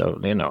at it. So,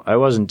 I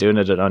wasn't doing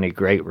it at any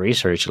great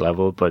research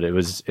level, but it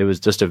was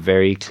just a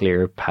very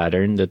clear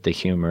pattern that the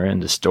humor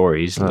and the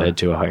stories led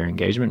to a higher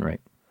engagement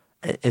rate.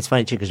 It's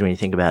funny too, because when you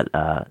think about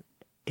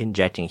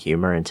injecting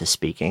humor into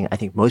speaking, I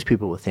think most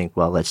people will think,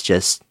 well, let's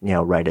just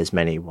write as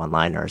many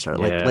one-liners or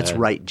let's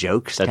write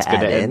jokes that's to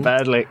add in.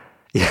 That's going to end badly.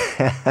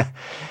 Yeah,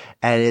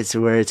 and it's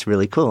where it's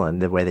really cool.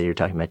 And the way that you're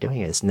talking about doing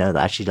it is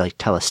actually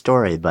tell a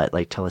story, but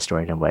tell a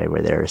story in a way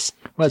where there's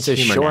it's a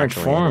short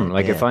form.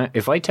 Like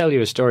if I tell you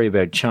a story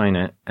about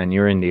China and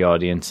you're in the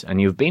audience and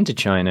you've been to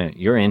China,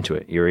 you're into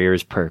it. Your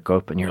ears perk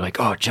up and you're like,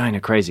 oh, China,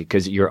 crazy,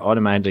 because you're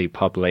automatically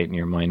populating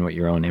your mind with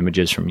your own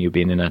images from you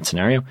being in that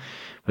scenario.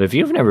 But if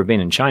you've never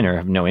been in China or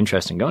have no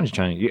interest in going to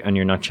China and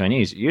you're not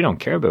Chinese, you don't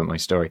care about my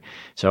story.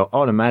 So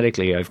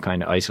automatically I've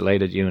kind of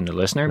isolated you and the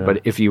listener. Yeah.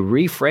 But if you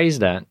rephrase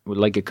that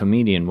like a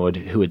comedian would,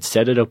 who would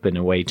set it up in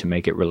a way to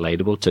make it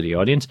relatable to the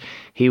audience,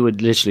 he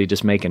would literally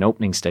just make an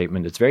opening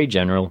statement that's very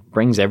general,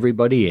 brings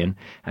everybody in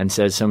and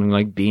says something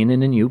like, being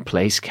in a new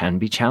place can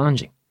be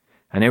challenging.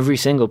 And every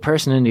single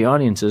person in the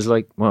audience is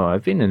like, well,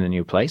 I've been in a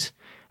new place.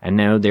 And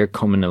now they're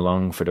coming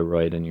along for the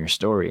ride in your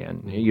story.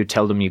 And you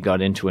tell them you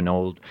got into an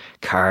old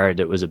car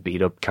that was a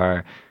beat-up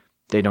car.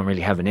 They don't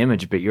really have an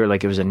image, but you're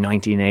like, it was a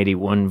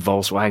 1981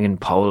 Volkswagen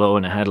Polo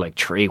and it had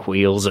 3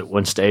 wheels at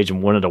one stage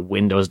and one of the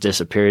windows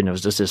disappeared and it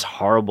was just this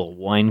horrible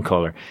wine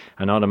color.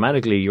 And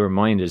automatically your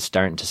mind is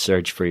starting to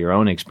search for your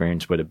own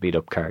experience with a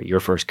beat-up car, your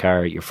first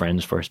car, your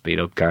friend's first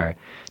beat-up car.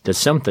 There's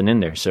something in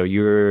there. So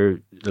you're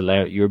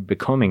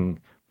becoming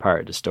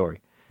part of the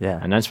story. Yeah.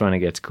 And that's when it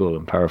gets cool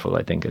and powerful,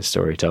 I think, as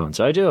storytelling.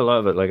 So I do a lot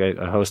of it. Like I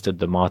hosted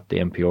the Moth, the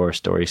NPR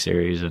story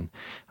series, and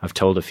I've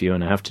told a few,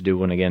 and I have to do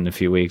one again in a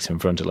few weeks in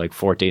front of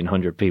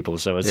 1,400 people.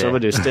 So as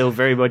someone who's still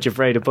very much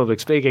afraid of public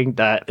speaking,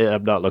 that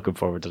I'm not looking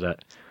forward to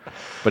that.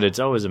 But it's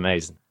always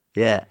amazing.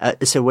 Yeah.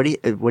 So what do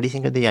you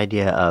think of the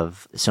idea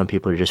of some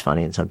people are just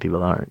funny and some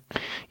people aren't?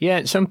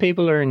 Yeah, some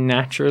people are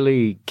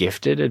naturally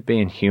gifted at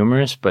being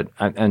humorous, but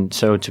and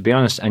so to be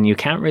honest, and you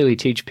can't really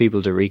teach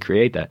people to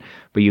recreate that,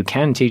 but you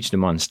can teach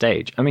them on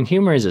stage. I mean,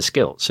 humor is a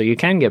skill, so you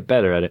can get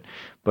better at it.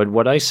 But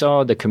what I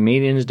saw, the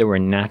comedians that were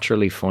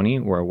naturally funny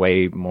were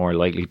way more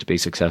likely to be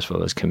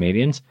successful as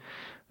comedians.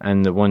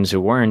 And the ones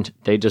who weren't,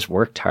 they just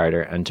worked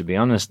harder. And to be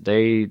honest,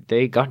 they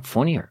got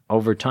funnier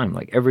over time.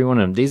 Like every one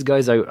of them. These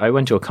guys, I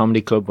went to a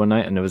comedy club one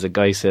night and there was a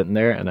guy sitting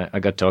there and I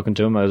got talking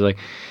to him. I was like,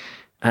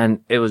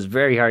 and it was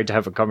very hard to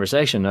have a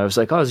conversation. I was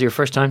like, oh, is it your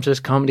first time to this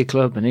comedy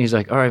club? And he's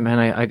like, all right, man,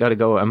 I got to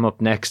go. I'm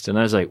up next. And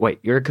I was like, wait,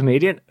 you're a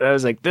comedian? And I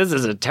was like, this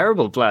is a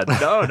terrible plan.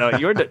 No,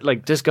 you're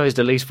like, this guy's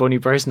the least funny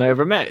person I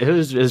ever met.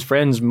 His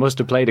friends must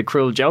have played a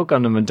cruel joke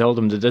on him and told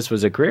him that this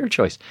was a career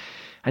choice.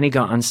 And he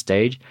got on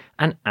stage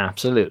and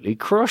absolutely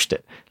crushed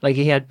it. Like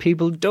he had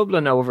people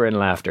doubling over in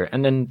laughter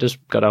and then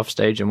just got off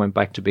stage and went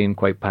back to being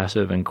quite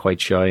passive and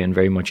quite shy and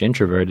very much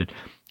introverted.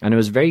 And it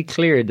was very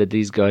clear that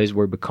these guys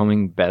were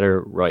becoming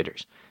better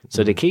writers.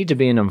 So the key to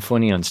being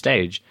funny on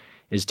stage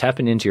is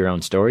tapping into your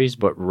own stories,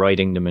 but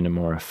writing them in a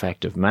more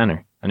effective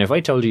manner. And if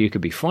I told you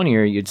could be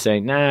funnier, you'd say,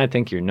 nah, I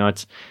think you're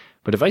nuts.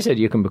 But if I said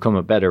you can become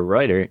a better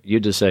writer,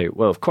 you'd just say,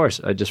 well, of course,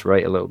 I just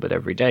write a little bit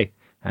every day.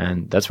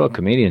 And that's what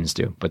comedians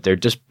do. But they're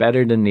just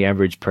better than the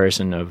average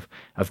person of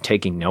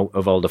taking note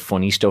of all the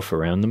funny stuff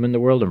around them in the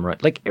world. And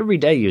like every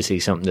day you see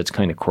something that's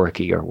kind of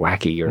quirky or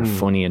wacky or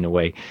funny in a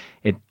way.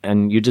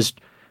 And you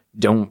just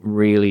don't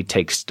really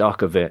take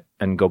stock of it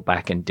and go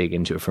back and dig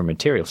into it for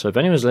material. So if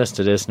anyone's listening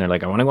to this and they're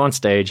like, I want to go on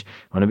stage,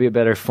 I want to be a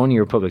better,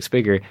 funnier public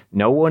speaker,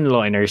 no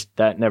one-liners,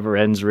 that never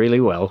ends really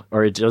well,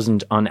 or it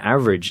doesn't, on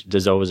average,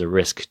 there's always a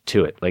risk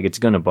to it. Like it's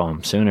going to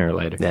bomb sooner or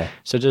later. Yeah.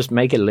 So just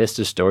make a list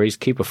of stories,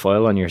 keep a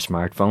file on your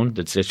smartphone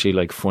that's literally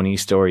like funny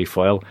story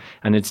file,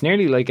 and it's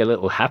nearly like a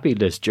little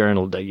happiness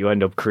journal that you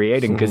end up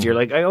creating because you're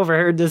like, I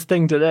overheard this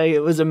thing today,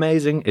 it was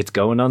amazing, it's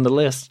going on the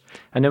list.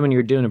 And then when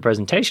you're doing a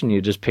presentation,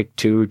 you just pick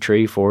 2,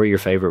 3, 4 of your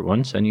favorite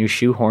ones and you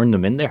shoehorn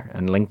them in there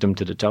and link them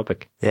to the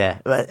topic. Yeah.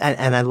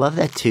 And I love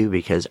that too,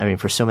 because I mean,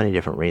 for so many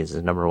different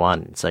reasons. Number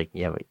one, it's like,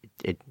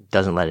 it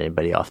doesn't let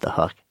anybody off the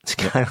hook. It's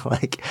kind of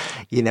like,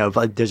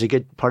 but there's a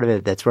good part of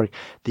it that's work.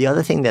 The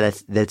other thing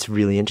that's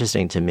really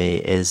interesting to me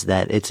is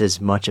that it's as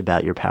much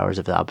about your powers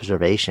of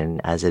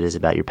observation as it is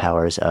about your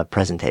powers of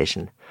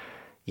presentation.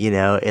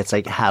 It's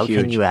like, how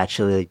Huge. Can you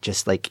actually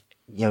just like,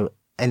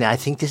 and I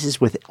think this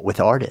is with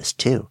artists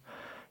too.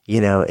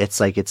 It's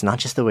like, it's not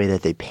just the way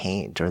that they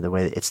paint or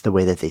it's the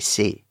way that they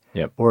see.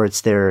 Yep. Or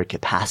it's their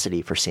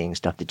capacity for seeing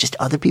stuff that just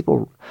other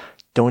people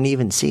don't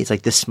even see. It's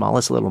like the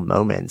smallest little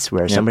moments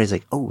where somebody's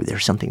like, oh,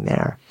 there's something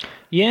there.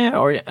 Yeah,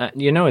 or,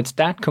 it's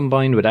that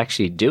combined with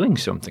actually doing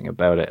something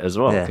about it as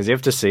well. Because you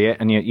have to see it,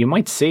 and you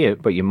might see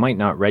it, but you might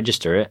not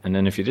register it. And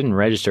then if you didn't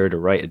register it or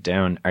write it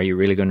down, are you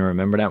really going to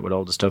remember that with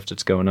all the stuff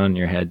that's going on in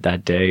your head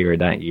that day or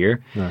that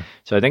year? No.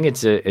 So I think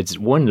it's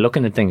one,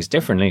 looking at things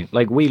differently.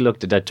 Like we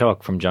looked at that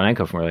talk from Jon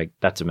Acuff and we're like,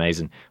 that's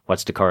amazing.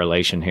 What's the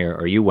correlation here?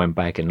 Or you went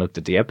back and looked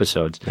at the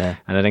episodes. Yeah.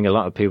 And I think a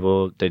lot of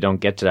people, they don't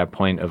get to that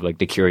point of like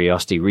the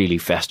curiosity really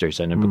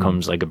festers and it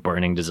becomes like a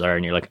burning desire.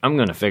 And you're like, I'm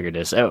going to figure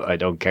this out. I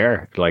don't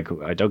care. Like,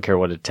 I don't care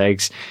what it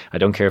takes. I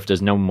don't care if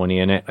there's no money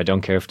in it. I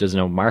don't care if there's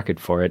no market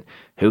for it.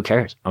 Who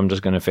cares? I'm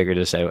just going to figure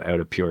this out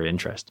of pure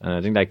interest. And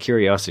I think that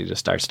curiosity just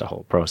starts the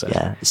whole process.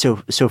 Yeah.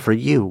 So for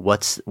you,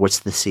 what's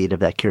the seed of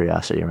that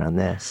curiosity around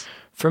this?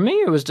 For me,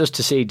 it was just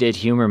to see, did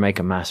humor make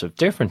a massive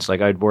difference?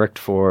 Like I'd worked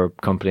for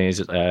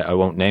companies, I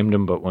won't name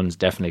them, but one's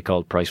definitely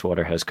called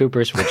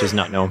PricewaterhouseCoopers, which is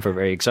not known for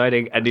very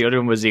exciting. And the other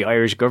one was the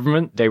Irish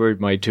government. They were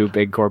my 2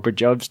 big corporate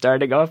jobs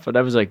starting off. And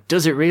I was like,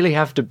 does it really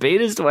have to be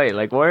this way?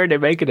 Like, why are they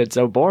making it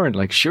so boring?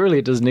 Like, surely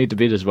it doesn't need to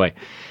be this way.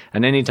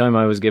 And anytime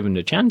I was given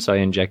the chance, I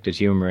injected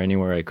humor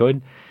anywhere I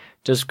could.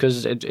 Just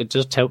because it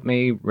just helped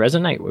me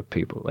resonate with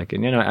people. Like,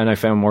 and I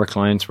found more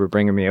clients were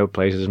bringing me out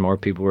places, more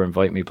people were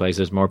inviting me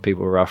places, more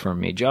people were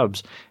offering me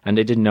jobs, and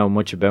they didn't know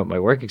much about my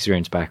work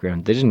experience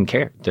background. They didn't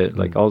care.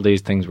 Like all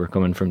these things were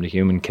coming from the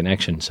human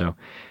connection. So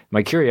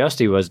my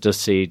curiosity was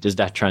just see, does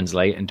that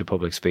translate into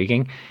public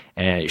speaking?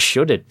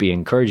 Should it be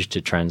encouraged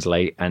to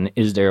translate? And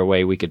is there a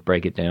way we could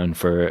break it down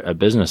for a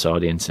business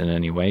audience in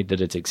any way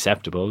that it's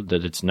acceptable,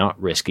 that it's not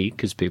risky?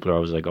 Because people are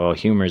always like, oh,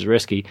 humor is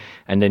risky.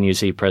 And then you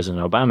see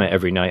President Obama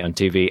every night on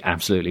TV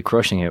absolutely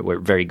crushing it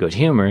with very good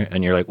humor.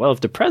 And you're like, well,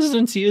 if the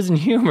presidency isn't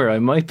humor, I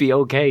might be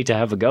okay to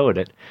have a go at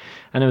it.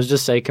 And it was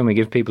just say, can we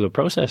give people a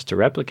process to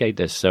replicate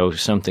this? So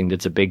something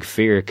that's a big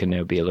fear can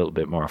now be a little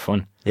bit more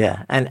fun.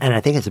 Yeah. And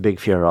I think it's a big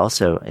fear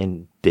also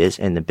in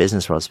the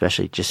business world,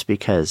 especially just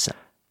because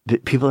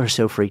people are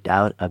so freaked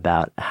out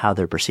about how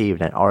they're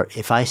perceived. Or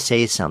if I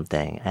say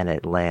something and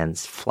it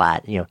lands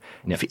flat,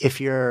 if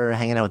you're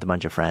hanging out with a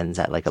bunch of friends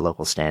at like a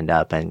local stand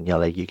up and,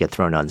 like you get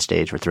thrown on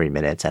stage for 3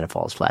 minutes and it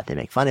falls flat, they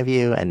make fun of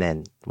you and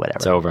then whatever.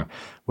 It's over.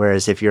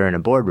 Whereas if you're in a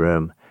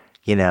boardroom,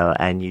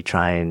 and you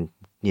try and,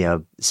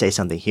 say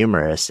something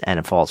humorous and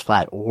it falls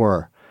flat,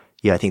 or,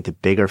 I think the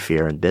bigger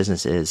fear in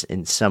business is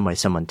in some way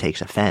someone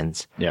takes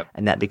offense,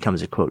 and that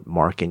becomes a quote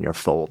mark in your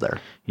folder.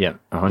 Yeah,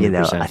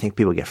 100%. I think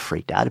people get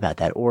freaked out about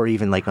that. Or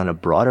even like on a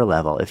broader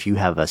level, if you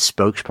have a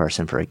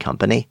spokesperson for a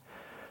company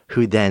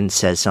who then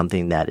says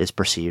something that is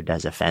perceived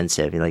as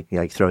offensive,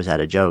 like throws out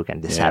a joke,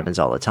 and this happens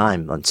all the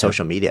time on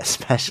social media,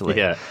 especially.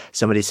 Yeah.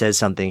 Somebody says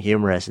something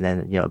humorous, and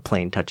then a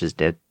plane touches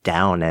it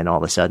down, and all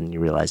of a sudden you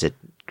realize it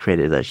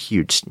created a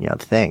huge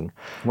thing.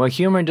 Well,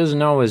 humor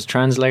doesn't always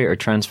translate or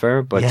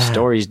transfer, but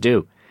stories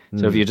do.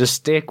 So if you just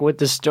stick with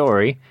the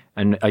story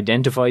and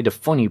identify the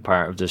funny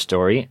part of the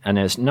story, and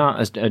it's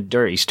not a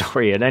dirty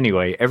story in any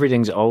way,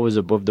 everything's always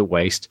above the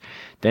waist,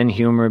 then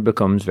humor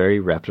becomes very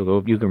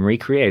replicable. You can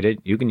recreate it,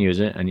 you can use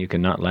it, and you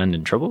can not land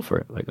in trouble for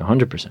it, like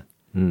 100%.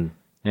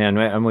 Yeah,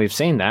 and we've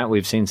seen that.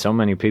 We've seen so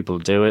many people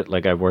do it.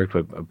 Like I've worked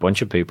with a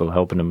bunch of people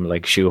helping them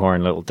like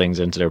shoehorn little things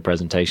into their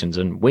presentations,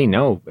 and we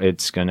know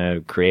it's going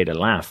to create a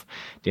laugh.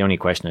 The only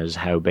question is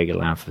how big a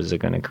laugh is it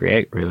going to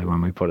create really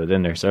when we put it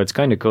in there. So it's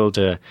kind of cool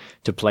to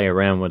play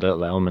around with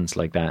little elements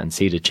like that and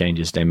see the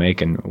changes they make.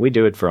 And we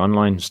do it for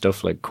online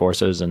stuff like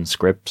courses and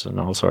scripts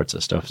and all sorts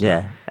of stuff.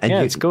 So, and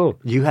it's cool.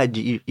 You have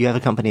a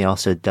company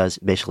also does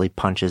basically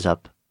punches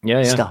up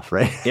stuff,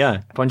 right?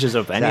 Yeah, punches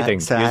up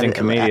anything using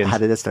comedians. How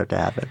did it start to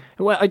happen?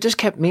 Well, I just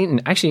kept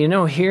meeting. Actually,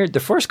 here, the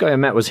first guy I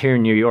met was here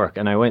in New York,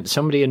 and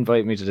somebody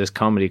invited me to this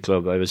comedy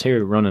club. I was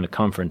here running a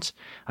conference.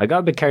 I got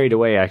a bit carried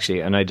away,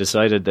 actually, and I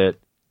decided that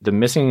the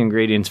missing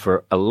ingredients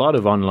for a lot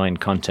of online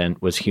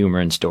content was humor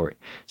and story.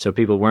 So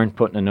people weren't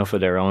putting enough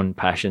of their own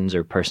passions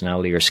or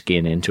personality or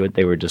skin into it.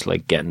 They were just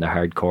like getting the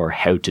hardcore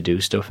how to do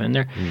stuff in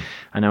there.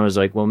 And I was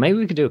like, well, maybe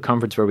we could do a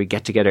conference where we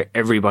get together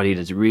everybody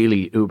that's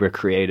really uber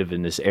creative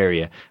in this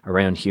area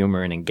around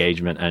humor and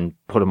engagement and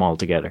put them all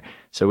together.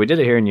 So we did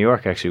it here in New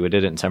York, actually. We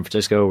did it in San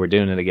Francisco. We're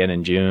doing it again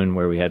in June,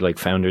 where we had like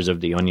founders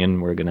of The Onion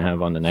we're going to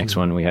have on the next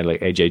one. We had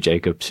like AJ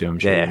Jacobs, who I'm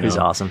sure you know. Who's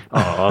awesome. Oh,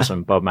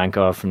 awesome. Bob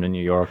Mankoff from The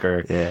New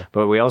Yorker. Yeah.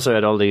 But we also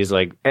had all these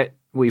like...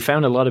 we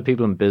found a lot of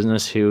people in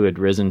business who had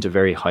risen to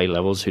very high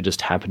levels who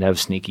just happened to have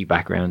sneaky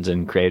backgrounds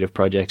in creative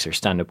projects or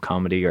stand-up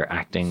comedy or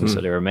acting.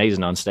 So they're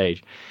amazing on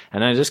stage.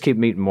 And I just keep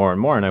meeting more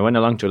and more. And I went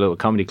along to a little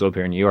comedy club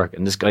here in New York,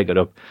 and this guy got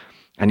up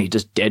and he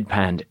just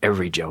deadpanned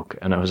every joke.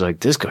 And I was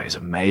like, this guy is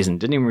amazing.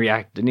 Didn't even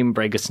react, didn't even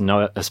break a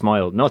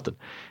smile, nothing.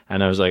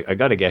 And I was like, I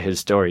got to get his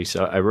story.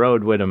 So I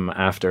rode with him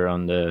after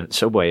on the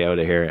subway out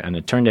of here. And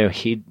it turned out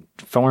he'd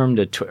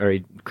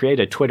he'd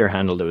created a Twitter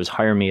handle that was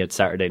Hire Me at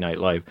Saturday Night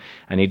Live.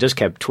 And he just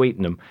kept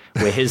tweeting them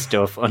with his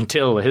stuff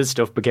until his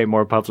stuff became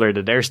more popular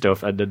than their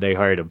stuff. And then they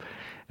hired him.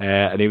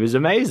 And he was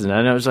amazing.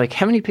 And I was like,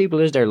 how many people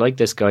is there like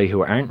this guy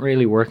who aren't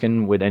really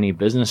working with any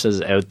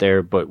businesses out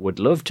there but would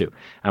love to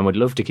and would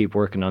love to keep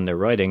working on their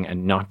writing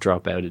and not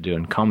drop out of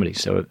doing comedy?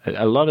 So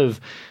a lot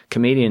of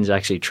comedians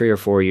actually 3 or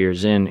 4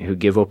 years in who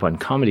give up on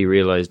comedy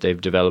realize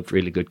they've developed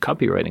really good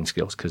copywriting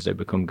skills because they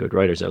become good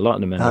writers. A lot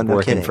of them end up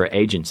working for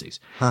agencies,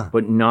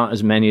 but not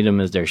as many of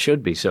them as there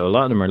should be. So a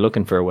lot of them are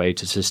looking for a way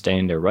to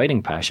sustain their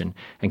writing passion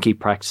and keep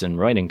practicing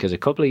writing, because a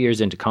couple of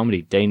years into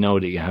comedy, they know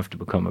that you have to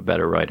become a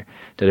better writer.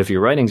 That if you're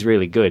writing's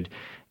really good,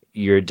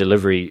 your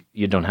delivery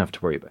you don't have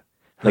to worry about.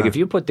 Like if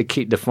you put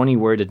the funny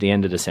word at the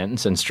end of the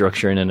sentence and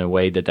structure it in a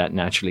way that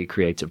naturally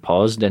creates a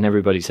pause, then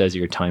everybody says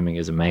your timing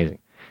is amazing.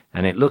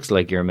 And it looks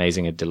like you're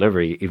amazing at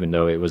delivery, even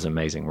though it was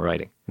amazing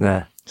writing.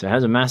 Yeah. So it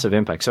has a massive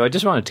impact. So I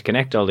just wanted to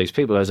connect all these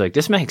people. I was like,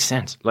 this makes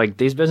sense. Like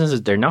these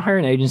businesses, they're not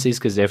hiring agencies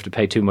because they have to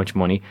pay too much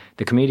money.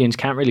 The comedians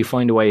can't really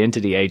find a way into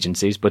the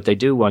agencies, but they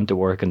do want to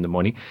work and the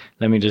money.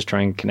 Let me just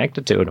try and connect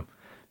it to them.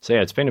 So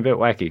yeah, it's been a bit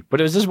wacky. But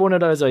it was just one of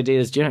those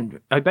ideas.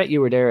 I bet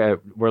you were there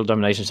at World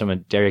Domination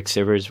Summit. Derek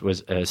Sivers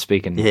was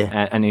speaking.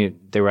 Yeah. And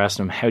they were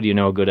asking him, how do you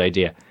know a good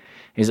idea?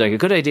 He's like, a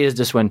good idea is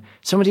just when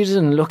somebody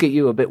doesn't look at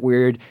you a bit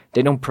weird,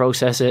 they don't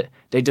process it,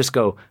 they just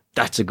go,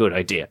 that's a good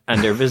idea.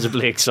 And they're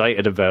visibly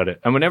excited about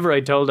it. And whenever I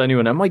told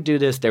anyone I might do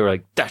this, they were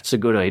like, that's a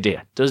good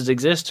idea. Does it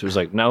exist? I was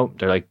like, no.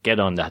 They're like, get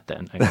on that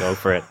then and go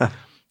for it.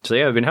 So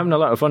yeah, I've been having a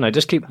lot of fun. I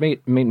just keep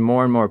meeting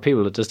more and more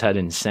people that just had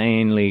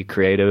insanely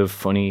creative,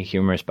 funny,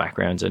 humorous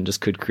backgrounds and just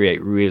could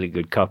create really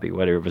good copy,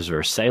 whether it was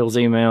for sales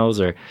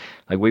emails or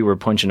like we were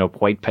punching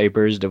up white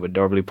papers that would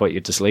normally put you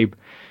to sleep.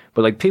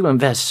 But like people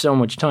invest so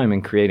much time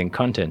in creating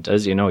content,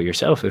 as you know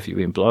yourself. If you've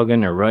been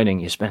blogging or writing,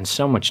 you spend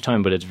so much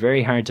time, but it's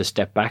very hard to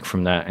step back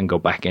from that and go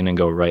back in and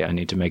go, right, I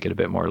need to make it a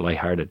bit more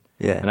lighthearted.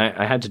 Yeah. And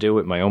I had to do it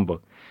with my own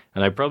book.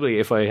 And I probably,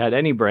 if I had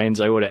any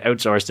brains, I would have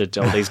outsourced it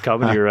to all these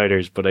comedy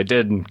writers, but I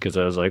didn't because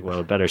I was like,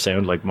 well, it better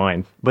sound like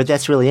mine. But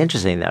that's really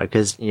interesting though,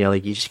 because,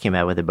 like you just came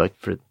out with a book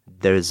for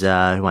those who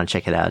want to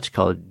check it out. It's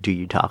called Do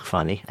You Talk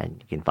Funny?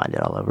 And you can find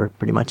it all over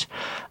pretty much.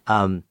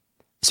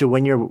 So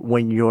when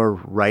you're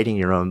writing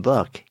your own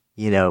book,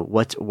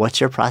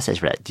 what's your process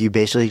for that? Do you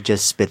basically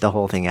just spit the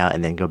whole thing out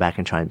and then go back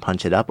and try and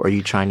punch it up? Or are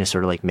you trying to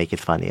sort of like make it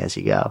funny as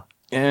you go?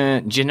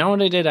 Do you know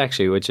what I did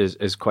actually, which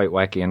is quite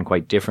wacky and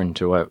quite different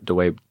to the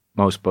way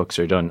most books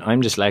are done?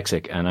 I'm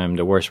dyslexic and I'm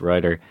the worst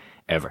writer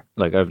ever.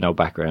 Like I have no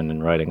background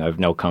in writing. I have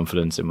no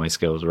confidence in my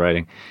skills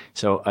writing.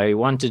 So I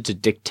wanted to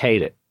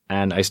dictate it.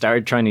 and I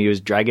started trying to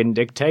use Dragon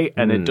Dictate,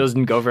 and it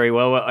doesn't go very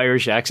well with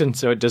Irish accent,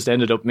 so it just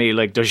ended up me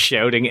like just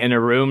shouting in a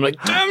room like,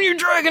 damn you,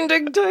 Dragon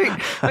Dictate,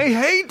 I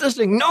hate this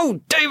thing.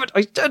 No, David,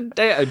 I said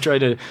that. I tried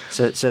to...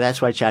 So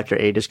that's why chapter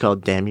 8 is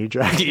called Damn You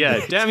Dragon. Yeah,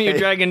 Damn You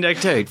Dragon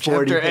Dictate.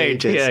 40 Chapter 8.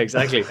 pages. Yeah,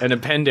 exactly. An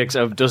appendix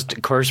of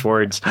just curse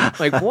words.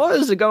 Like, what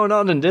is going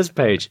on in this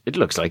page? It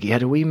looks like he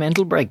had a wee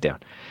mental breakdown.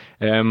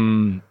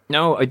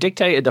 No, I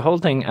dictated the whole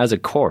thing as a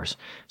course.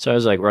 So I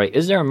was like, right,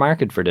 is there a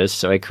market for this?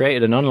 So I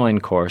created an online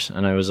course,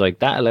 and I was like,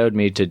 that allowed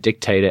me to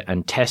dictate it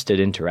and test it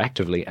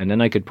interactively. And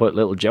then I could put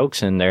little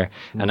jokes in there,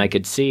 and I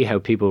could see how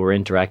people were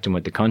interacting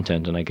with the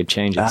content, and I could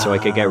change it. So I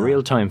could get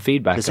real-time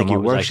feedback. It's like you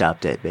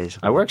workshopped it,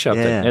 basically. I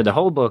workshopped it, yeah, the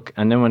whole book.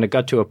 And then when it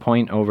got to a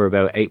point over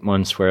about 8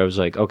 months where I was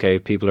like, okay,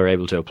 people are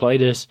able to apply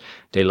this,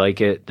 they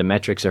like it, the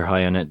metrics are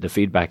high on it, the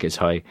feedback is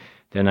high.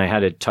 Then I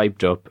had it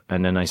typed up,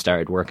 and then I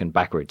started working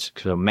backwards.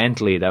 So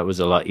mentally, that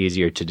was a lot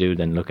easier to do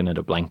than looking at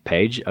a blank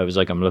page. I was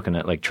like, I'm looking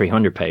at like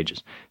 300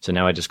 pages. So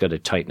now I just got to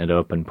tighten it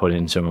up and put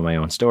in some of my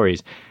own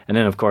stories. And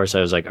then, of course,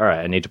 I was like, all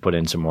right, I need to put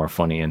in some more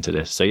funny into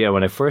this. So yeah,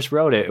 when I first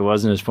wrote it, it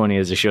wasn't as funny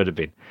as it should have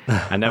been.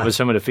 And that was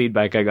some of the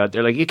feedback I got.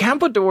 They're like, you can't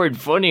put the word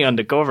funny on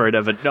the cover and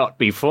have it not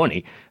be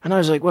funny. And I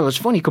was like, well, it's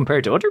funny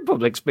compared to other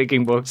public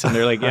speaking books. And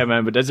they're like, yeah,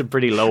 man, but that's a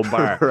pretty low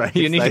bar. Right.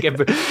 You need to get...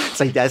 It's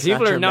like, that's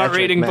people not are not metric,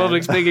 reading man.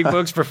 public speaking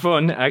books for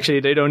fun. Actually,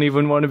 they don't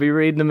even want to be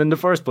reading them in the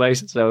first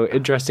place. So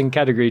interesting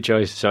category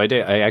choice. So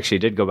I actually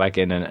did go back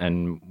in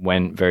and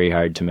went very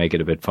hard to make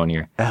it a bit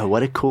funnier.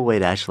 What a cool way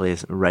to actually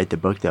write the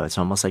book, though. It's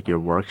almost like you're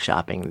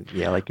workshopping.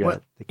 Yeah, like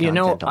you're the you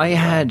know,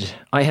 content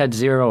on I had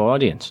zero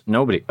audience.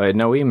 Nobody. I had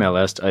no email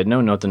list. I had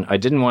no nothing. I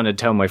didn't want to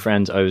tell my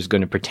friends I was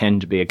going to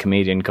pretend to be a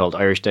comedian called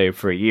Irish Dave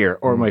for a year,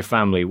 or my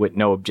family with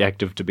no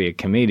objective to be a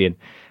comedian.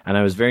 And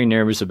I was very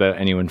nervous about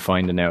anyone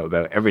finding out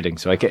about everything.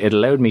 So it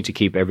allowed me to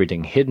keep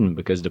everything hidden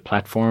because the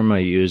platform I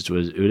used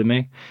was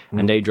Udemy,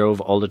 and they drove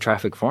all the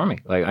traffic for me.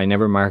 Like, I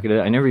never marketed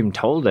it. I never even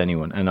told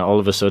anyone. And all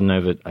of a sudden,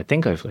 I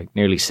think I've like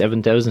nearly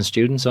 7,000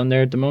 students on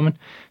there at the moment.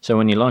 So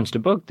when you launch the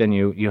book, then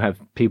you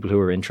have people who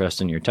are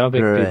interested in your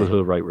topic, Right. people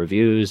who write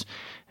reviews,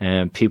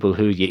 and people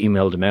who you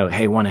emailed them out,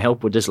 hey, want to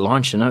help with this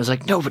launch? And I was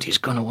like, nobody's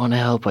going to want to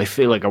help. I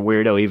feel like a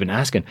weirdo even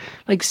asking.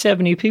 Like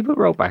 70 people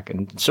wrote back,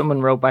 and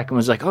someone wrote back and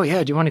was like, oh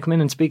yeah, do you want to come in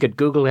and speak at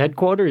Google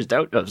headquarters?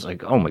 I was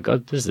like, oh my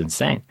God, this is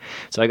insane.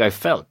 So like, I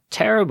felt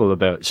terrible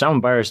so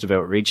embarrassed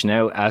about reaching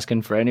out,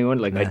 asking for anyone.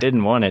 Like, I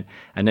didn't want it.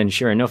 And then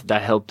sure enough,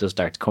 that help just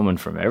starts coming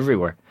from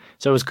everywhere.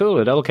 So it was cool.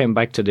 It all came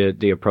back to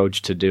the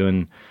approach to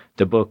doing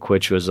the book,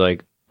 which was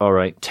like, all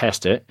right,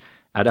 test it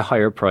at a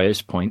higher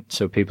price point,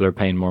 so people are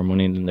paying more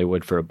money than they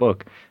would for a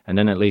book. And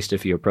then at least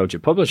if you approach a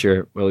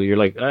publisher, well, you're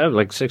like, I have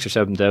like 6,000 or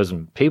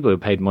 7,000 people who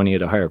paid money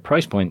at a higher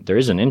price point. There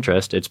is an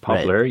interest. It's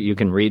popular. Right. You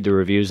can read the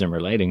reviews and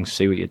relatings,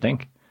 see what you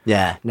think.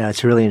 Yeah, no,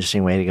 it's a really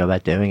interesting way to go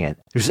about doing it.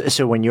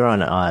 So when you're on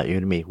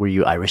Udemy, were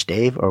you Irish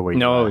Dave or were you?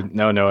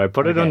 No. I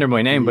put it under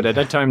my name, but at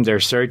that time their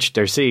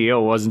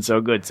CEO wasn't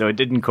so good, so it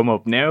didn't come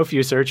up. Now if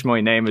you search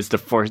my name, it's the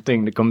first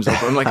thing that comes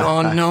up. I'm like,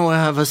 oh no, I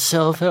have a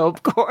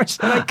self-help course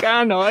and I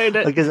can't hide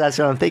it. Because that's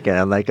what I'm thinking.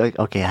 I'm like,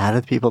 okay, how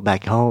do the people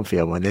back home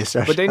feel when they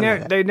search? But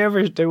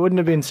they wouldn't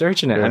have been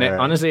searching it. Right, and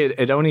honestly,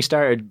 it only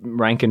started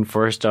ranking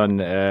first on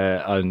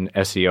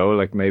SEO,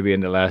 like maybe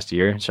in the last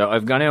year. So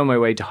I've gone out of my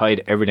way to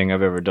hide everything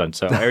I've ever done.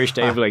 So Irish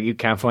Dave, like, you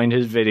can't find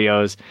his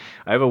videos.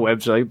 I have a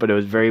website, but it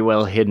was very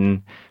well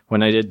hidden.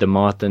 When I did the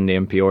Moth and the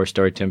NPR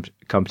story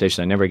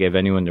competition, I never gave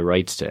anyone the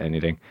rights to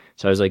anything.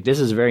 So I was like, this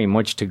is very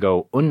much to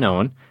go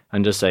unknown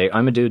and just say,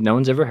 I'm a dude no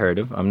one's ever heard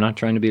of. I'm not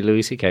trying to be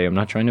Louis C.K. I'm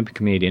not trying to be a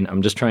comedian.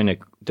 I'm just trying to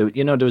do,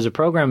 there was a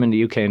program in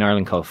the UK and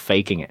Ireland called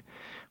Faking It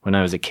when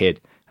I was a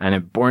kid. And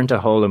it burnt a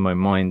hole in my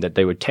mind that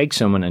they would take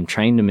someone and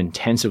train them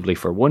intensively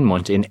for 1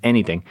 month in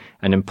anything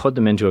and then put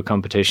them into a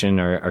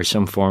competition or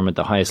some form at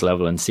the highest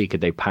level and see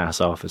could they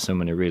pass off as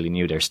someone who really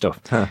knew their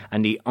stuff. Huh.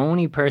 And the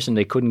only person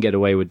they couldn't get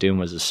away with doing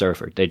was a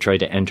surfer. They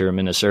tried to enter him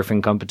in a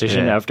surfing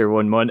competition after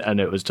 1 month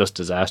and it was just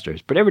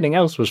disastrous. But everything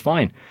else was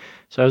fine.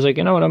 So I was like,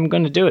 you know what, I'm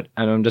going to do it.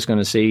 And I'm just going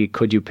to see,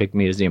 could you pick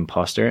me as the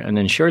imposter? And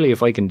then surely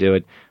if I can do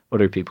it,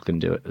 other people can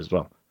do it as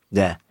well.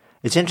 Yeah.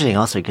 It's interesting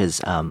also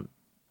because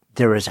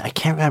there was, I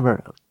can't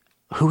remember,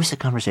 who was the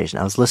conversation?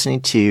 I was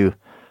listening to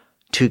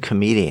two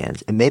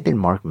comedians. It may have been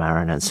Mark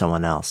Maron and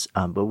someone else.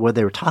 But what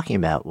they were talking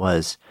about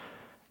was,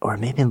 or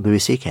maybe Louis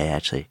C.K.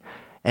 actually.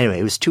 Anyway,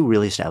 it was two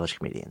really established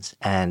comedians.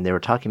 And they were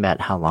talking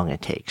about how long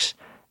it takes.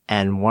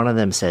 And one of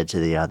them said to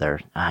the other,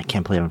 I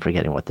can't believe I'm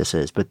forgetting what this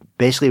is, but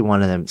basically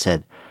one of them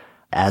said,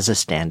 as a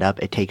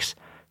stand-up, it takes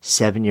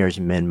 7 years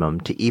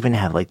minimum to even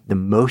have like the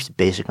most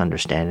basic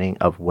understanding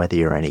of whether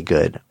you're any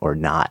good or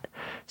not.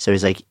 So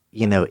he's like,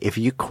 if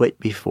you quit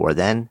before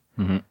then,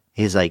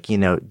 he's like,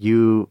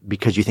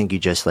 because you think you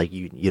just like,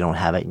 you don't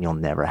have it and you'll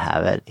never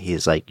have it.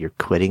 He's like, you're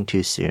quitting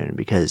too soon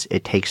because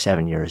it takes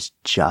 7 years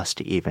just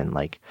to even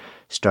like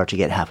start to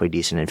get halfway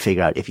decent and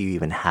figure out if you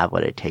even have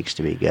what it takes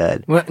to be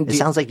good. Well, it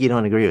sounds like you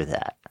don't agree with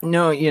that.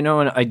 No,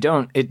 and I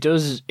don't.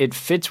 It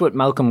fits with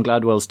Malcolm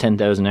Gladwell's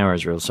 10,000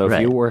 hours rule. So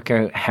if you work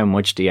out how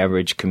much the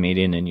average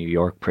comedian in New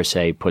York per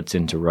se puts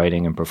into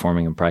writing and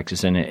performing and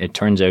practicing, it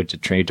turns out to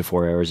 3 to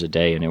 4 hours a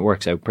day, and it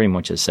works out pretty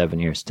much as 7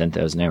 years,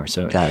 10,000 hours.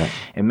 So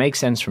it makes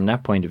sense from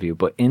that point of view.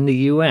 But in the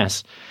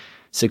US,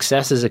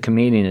 success as a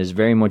comedian is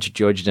very much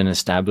judged and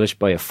established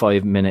by a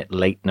 5-minute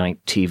late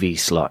night TV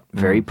slot.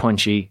 Very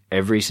punchy,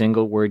 every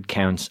single word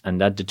counts,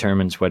 and that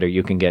determines whether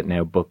you can get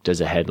now booked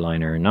as a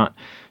headliner or not.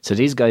 So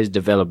these guys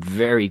develop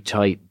very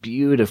tight,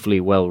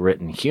 beautifully well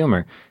written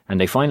humor, and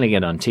they finally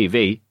get on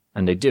TV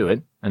and they do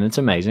it. And it's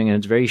amazing, and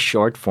it's very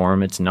short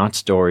form. It's not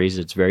stories.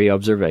 It's very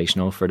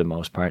observational for the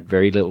most part.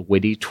 Very little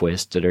witty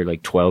twists that are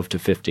like 12 to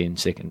 15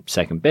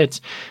 second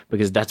bits,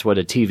 because that's what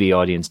a TV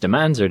audience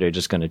demands, or they're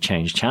just going to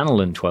change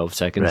channel in 12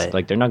 seconds. Right.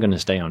 Like, they're not going to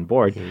stay on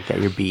board. You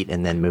get your beat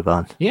and then move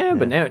on. Yeah,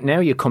 but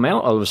now you come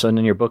out all of a sudden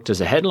and you're booked as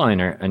a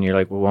headliner, and you're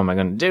like, well, what am I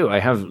going to do? I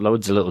have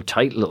loads of little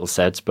tight little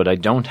sets, but I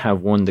don't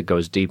have one that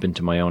goes deep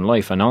into my own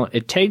life. And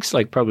it takes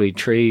like probably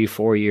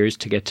 3-4 years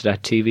to get to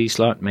that TV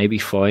slot, maybe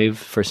 5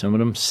 for some of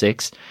them,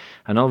 6.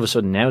 And all of a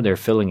sudden now they're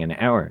filling an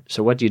hour.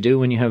 So what do you do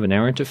when you have an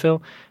hour to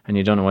fill and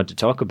you don't know what to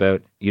talk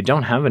about? You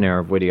don't have an hour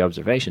of witty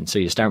observation. So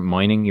you start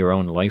mining your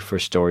own life for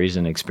stories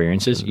and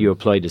experiences. You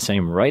apply the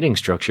same writing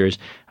structures,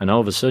 and all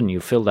of a sudden you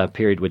fill that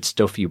period with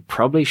stuff you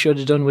probably should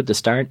have done with the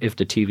start if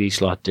the TV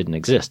slot didn't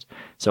exist.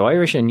 So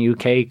Irish and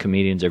UK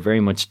comedians are very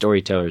much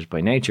storytellers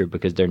by nature,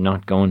 because they're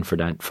not going for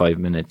that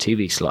 5-minute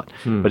TV slot.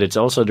 But it's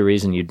also the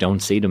reason you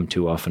don't see them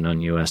too often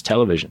on US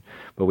television.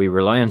 But we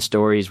rely on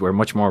stories. We're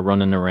much more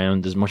running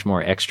around. There's much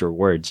more extra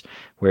words.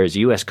 Whereas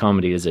US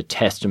comedy is a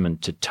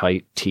testament to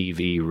tight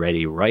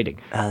TV-ready writing.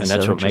 And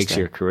that's what makes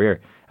your career.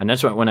 And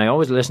that's what, when I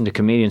always listen to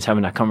comedians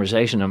having that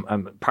conversation,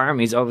 part of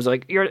me is always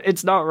like,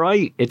 it's not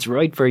right. It's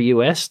right for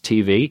US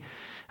TV.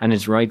 And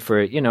it's right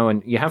for,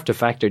 and you have to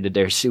factor that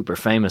they're super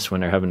famous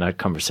when they're having that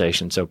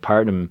conversation. So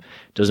part of them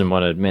doesn't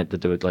want to admit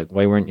that they would, like,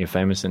 why weren't you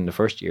famous in the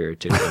first year or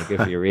two? Like,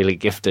 if you're really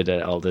gifted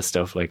at all this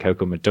stuff, like, how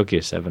come it took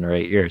you 7 or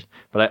 8 years?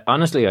 But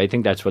honestly, I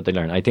think that's what they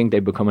learn. I think they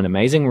become an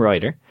amazing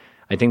writer.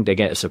 I think they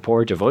get a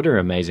support of other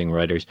amazing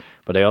writers,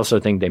 but I also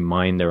think they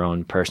mind their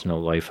own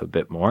personal life a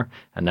bit more.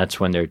 And that's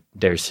when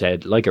they're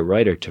said, like a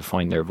writer, to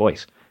find their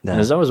voice. Yeah. And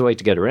there's always a way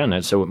to get around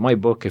it. So with my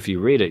book, if you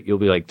read it, you'll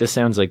be like, this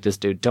sounds like this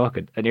dude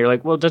talking. And you're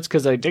like, well, that's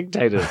because I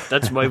dictated it.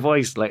 That's my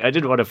voice. Like, I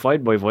didn't want to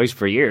find my voice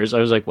for years. I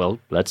was like, well,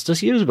 let's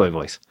just use my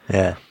voice.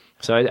 Yeah.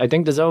 So I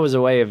think there's always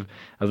a way of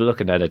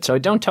looking at it. So I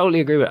don't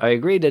totally agree with it. I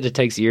agree that it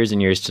takes years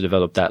and years to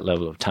develop that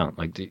level of talent.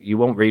 Like, you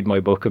won't read my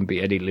book and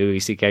be Eddie, Louis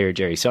C.K. or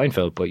Jerry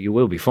Seinfeld, but you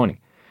will be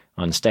funny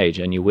on stage,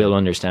 and you will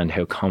understand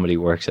how comedy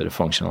works at a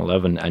functional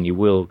level, and you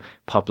will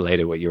populate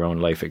it with your own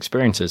life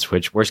experiences,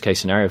 which, worst case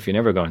scenario, if you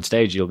never go on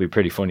stage, you'll be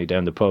pretty funny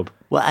down the pub.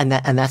 Well, and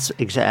that's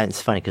it's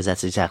funny, because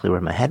that's exactly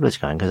where my head was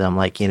going, because I'm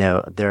like,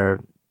 there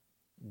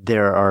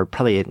are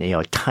probably,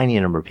 a tiny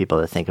number of people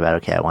that think about,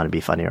 okay, I want to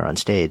be funnier on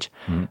stage,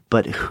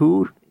 but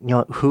who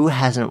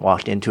hasn't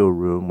walked into a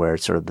room where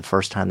it's sort of the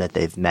first time that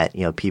they've met,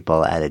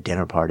 people at a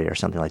dinner party or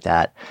something like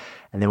that,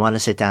 and they want to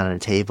sit down at a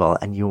table,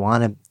 and you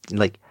want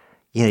to,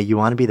 you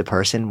want to be the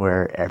person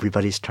where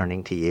everybody's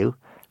turning to you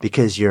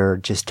because you're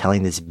just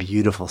telling this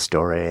beautiful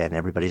story and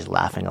everybody's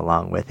laughing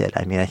along with it.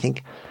 I mean, I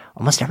think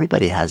almost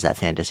everybody has that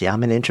fantasy.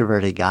 I'm an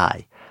introverted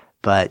guy,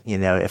 but,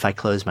 if I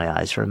close my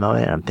eyes for a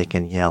moment, I'm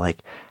thinking,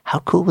 how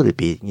cool would it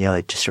be,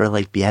 just sort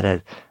of be at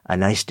a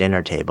nice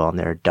dinner table, and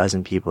there are a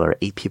dozen people or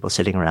 8 people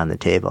sitting around the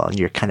table, and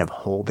you're kind of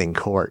holding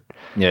court,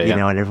 and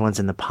everyone's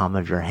in the palm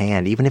of your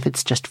hand, even if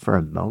it's just for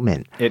a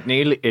moment. It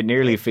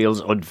nearly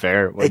feels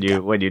unfair when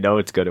you know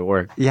it's going to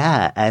work.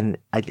 Yeah, and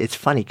it's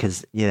funny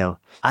because,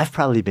 I've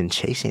probably been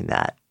chasing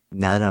that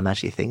now that I'm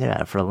actually thinking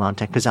about it for a long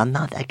time, because I'm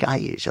not that guy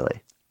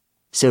usually.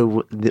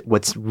 So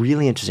what's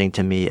really interesting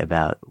to me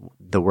about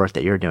the work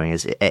that you're doing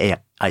is,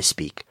 I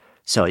speak.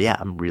 So yeah,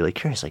 I'm really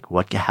curious,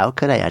 how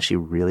could I actually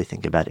really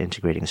think about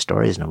integrating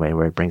stories in a way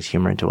where it brings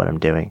humor into what I'm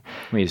doing?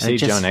 Well, you see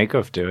John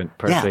Acuff do it.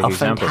 Perfect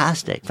example.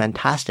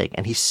 Fantastic.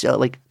 And he's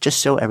so, just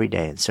so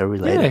everyday and so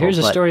relatable. Yeah, here's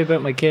a story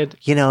about my kid.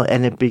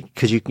 And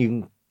because you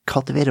can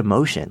cultivate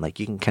emotion,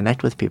 you can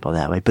connect with people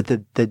that way. But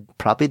the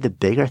probably the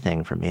bigger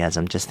thing for me, as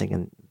I'm just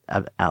thinking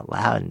out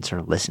loud and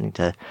sort of listening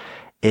to,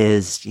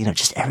 is,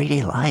 just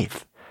everyday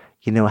life.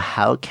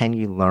 How can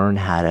you learn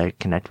how to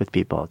connect with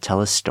people,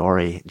 tell a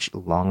story,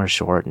 long or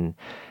short,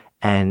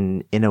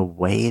 and in a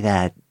way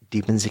that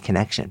deepens the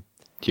connection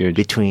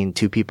between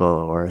 2 people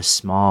or a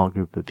small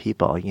group of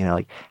people?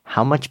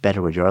 How much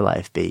better would your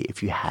life be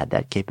if you had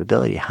that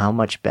capability? How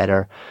much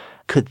better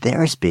could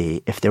theirs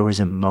be if there was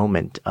a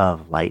moment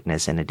of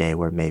lightness in a day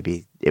where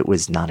maybe it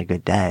was not a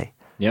good day?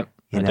 Yep.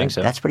 I think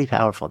so. That's pretty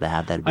powerful to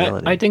have that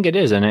ability. I think it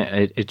is, and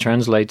it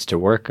translates to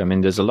work. I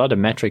mean, there's a lot of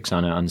metrics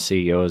on it on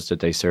CEOs that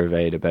they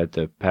surveyed about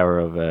the power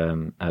of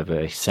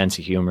a sense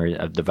of humor,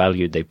 of the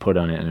value they put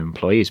on it in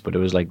employees. But it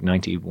was like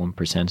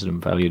 91% of them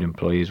valued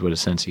employees with a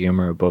sense of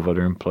humor above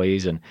other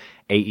employees, and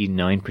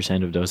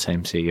 89% of those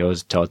same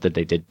CEOs thought that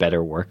they did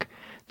better work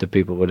the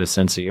people with a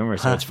sense of humor.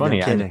 So it's funny.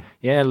 No kidding.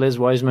 Yeah, Liz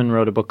Wiseman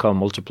wrote a book called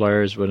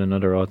Multipliers with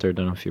another author. I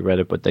don't know if you read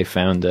it, but they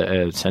found that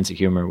a sense of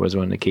humor was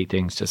one of the key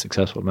things to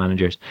successful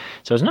managers.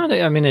 So it's not,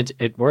 I mean,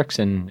 it works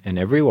in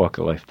every walk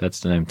of life.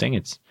 That's the same thing.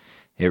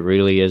 It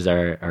really is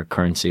our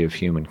currency of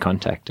human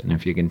contact. And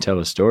if you can tell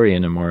a story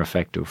in a more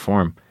effective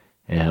form,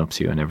 it helps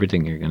you in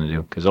everything you're going to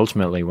do. Because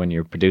ultimately, when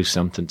you produce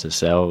something to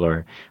sell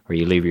or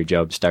you leave your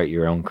job, start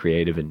your own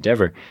creative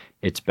endeavor,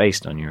 it's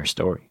based on your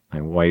story.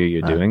 Like, why are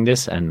you doing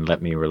this? And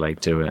let me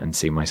relate to it and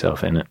see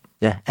myself in it.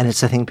 Yeah, and it's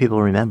the thing people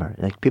remember.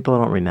 Like, people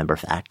don't remember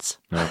facts.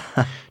 No.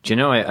 Do you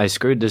know, I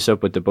screwed this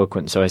up with the book.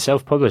 So I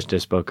self-published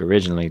this book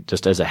originally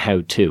just as a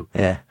how-to.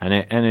 Yeah. And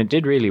it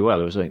did really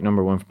well. It was like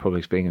 #1 for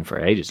public speaking for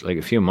ages, like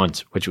a few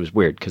months, which was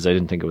weird because I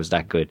didn't think it was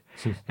that good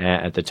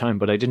at the time.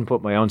 But I didn't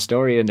put my own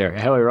story in there.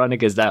 How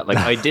ironic is that? Like,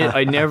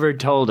 I never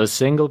told a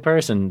single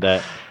person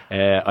that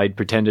I'd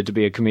pretended to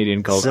be a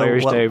comedian called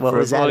Irish Dave what for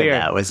was a full that year.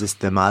 about? Was this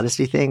the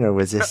modesty thing, or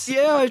was this?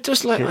 Yeah, I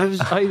just like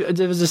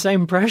there was the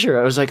same pressure.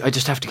 I was like, I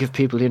just have to give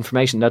people the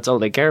information. That's all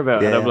they care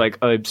about. And I'm like,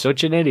 I'm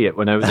such an idiot.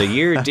 When I was a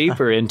year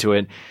deeper into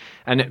it,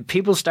 and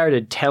people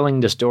started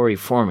telling the story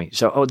for me.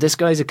 So, this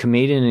guy's a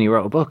comedian and he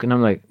wrote a book, and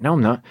I'm like, no,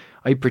 I'm not.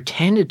 I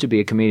pretended to be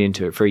a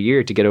comedian for a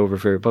year to get over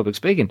for public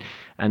speaking,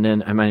 and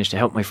then I managed to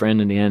help my friend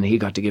in the end. He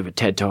got to give a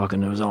TED talk,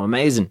 and it was all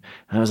amazing.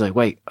 And I was like,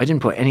 wait, I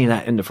didn't put any of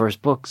that in the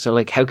first book. So,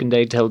 like, how can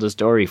they tell the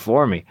story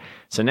for me?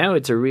 So now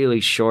it's a really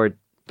short,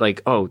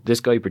 like, this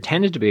guy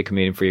pretended to be a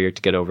comedian for a year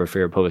to get over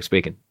fear of public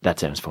speaking. That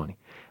sounds funny.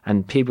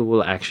 And people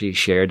will actually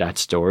share that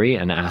story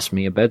and ask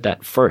me about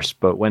that first.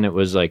 But when it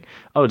was like,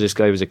 this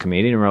guy was a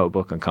comedian and wrote a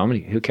book on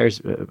comedy, who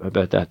cares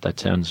about that? That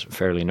sounds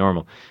fairly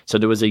normal. So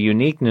there was a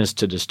uniqueness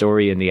to the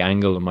story and the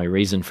angle and my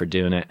reason for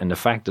doing it. And the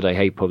fact that I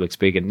hate public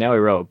speaking. Now I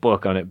wrote a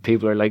book on it.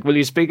 People are like, will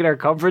you speak at our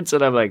conference?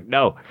 And I'm like,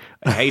 no,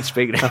 I hate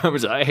speaking at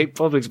conferences. I hate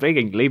public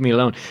speaking. Leave me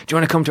alone. Do you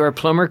want to come to our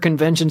plumber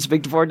convention,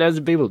 speak to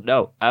 4,000 people?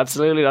 No,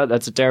 absolutely not.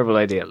 That's a terrible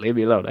idea. Leave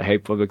me alone. I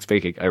hate public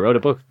speaking. I wrote a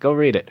book. Go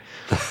read it.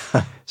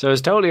 So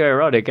it's totally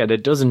ironic, and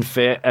it doesn't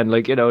fit, and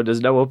like,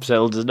 there's no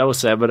upsell, there's no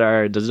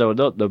seminar, there's no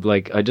nothing. I'm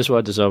like, I just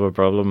want to solve a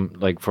problem,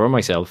 like, for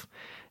myself.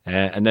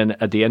 And then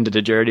at the end of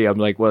the journey, I'm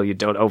like, well, you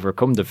don't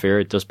overcome the fear,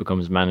 it just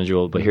becomes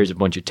manageable, but here's a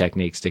bunch of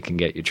techniques that can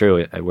get you through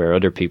it, where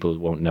other people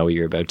won't know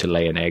you're about to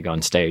lay an egg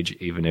on stage,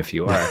 even if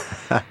you are.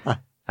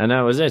 And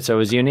that was it. So it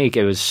was unique.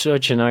 It was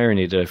such an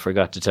irony that I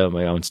forgot to tell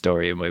my own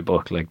story in my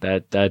book. Like,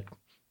 that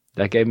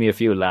gave me a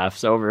few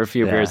laughs over a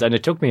few beers, and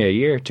it took me a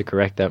year to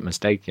correct that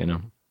mistake,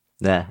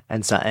 Yeah,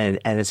 and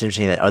it's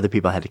interesting that other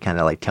people had to kind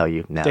of like tell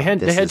you. No, they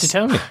had to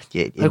tell me.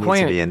 It needs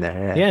to be in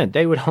there. Yeah,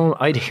 they would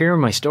I'd hear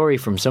my story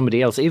from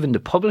somebody else. Even the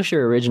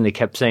publisher originally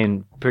kept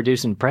saying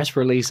producing press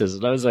releases,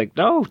 and I was like,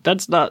 no,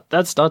 that's not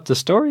the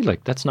story.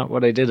 Like, that's not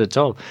what I did at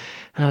all.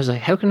 And I was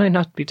like, how can I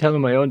not be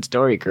telling my own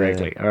story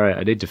correctly? Yeah. All right,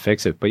 I need to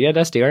fix it. But yeah,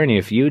 that's the irony.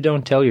 If you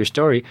don't tell your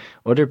story,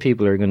 other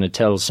people are going to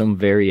tell some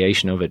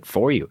variation of it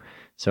for you.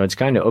 So it's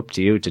kind of up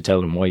to you to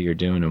tell them what you're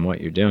doing and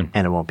what you're doing.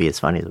 And it won't be as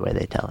funny the way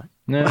they tell it.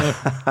 No.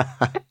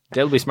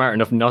 They'll be smart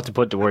enough not to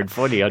put the word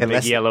funny on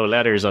big yellow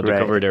letters on the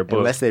cover of their book.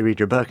 Unless they read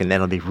your book, and then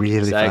it'll be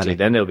really funny.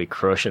 Then they'll be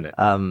crushing it.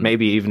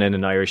 Maybe even in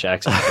an Irish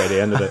accent by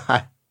the end of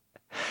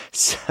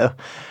it.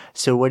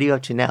 So what are you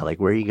up to now? Like,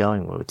 where are you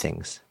going with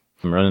things?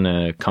 I'm running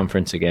a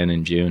conference again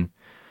in June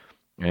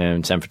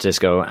in San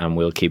Francisco, and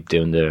we'll keep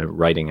doing the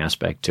writing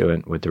aspect to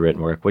it with the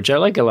written work, which I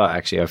like a lot,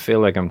 actually. I feel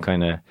like I'm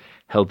kind of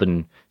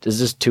helping. There's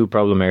just two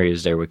problem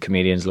areas there with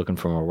comedians looking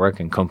for more work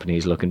and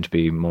companies looking to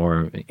be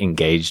more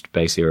engaged,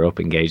 basically, or up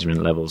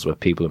engagement levels with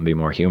people and be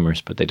more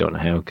humorous, but they don't know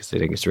how because they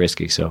think it's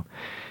risky. So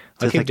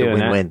I'll keep like doing a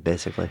win-win, that.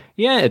 Basically.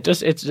 Yeah,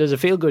 there's a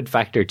feel-good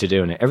factor to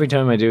doing it. Every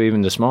time I do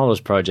even the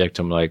smallest project,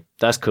 I'm like,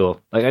 that's cool.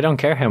 Like, I don't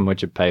care how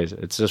much it pays.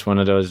 It's just one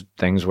of those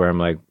things where I'm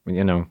like,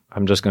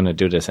 I'm just going to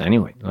do this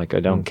anyway. Like, I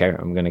don't care.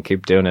 I'm going to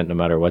keep doing it no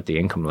matter what the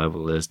income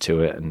level is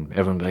to it. And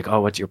everyone be like, oh,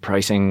 what's your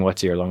pricing?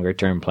 What's your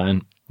longer-term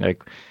plan?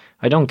 Like,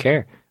 I don't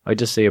care. I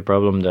just see a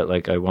problem that,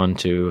 like, I want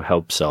to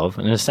help solve.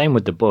 And the same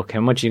with the book. How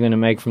much are you going to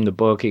make from the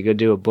book? You could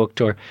do a book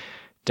tour.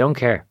 Don't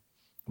care.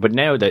 But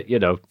now that,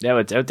 now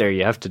it's out there,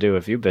 you have to do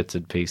a few bits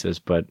and pieces.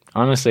 But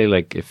honestly,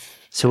 like,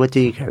 So what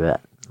do you care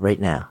about right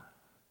now?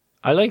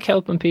 I like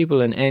helping people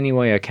in any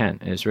way I can.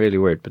 It's really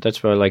weird, but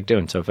that's what I like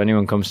doing. So if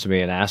anyone comes to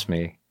me and asks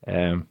me,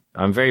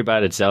 I'm very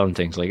bad at selling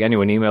things. Like,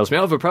 anyone emails me,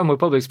 I have a problem with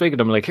public speaking.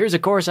 I'm like, here's a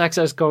course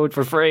access code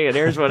for free, and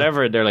here's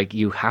whatever. And they're like,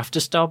 you have to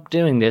stop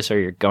doing this or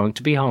you're going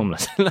to be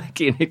homeless. Like,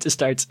 you need to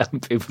start selling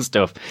people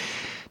stuff.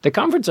 The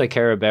conference I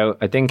care about,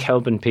 I think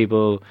helping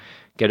people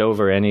get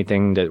over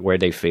anything where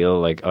they feel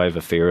like, I have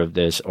a fear of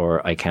this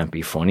or I can't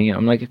be funny.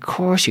 I'm like, of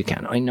course you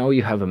can. I know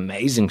you have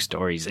amazing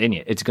stories in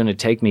you. It's going to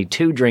take me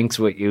 2 drinks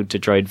with you to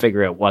try and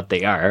figure out what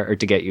they are or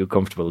to get you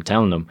comfortable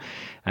telling them.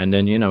 And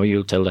then,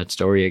 you'll tell that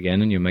story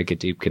again and you make a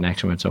deep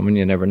connection with someone.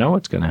 You never know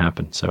what's going to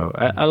happen. So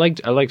I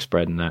like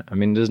spreading that. I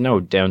mean, there's no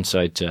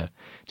downside to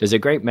There's a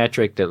great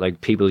metric that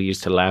like people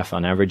used to laugh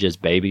on average as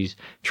babies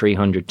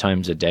 300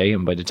 times a day,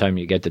 and by the time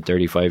you get to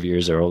 35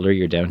 years or older,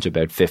 you're down to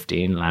about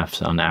 15 laughs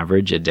on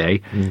average a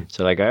day.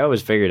 So like I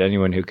always figured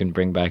anyone who can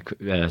bring back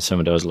some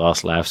of those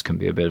lost laughs can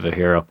be a bit of a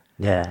hero.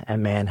 Yeah,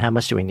 and man, how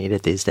much do we need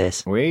it these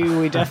days?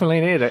 We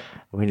definitely need it.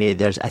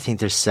 I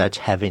think there's such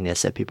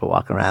heaviness that people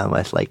walk around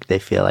with, like they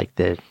feel like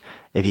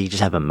if you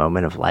just have a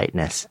moment of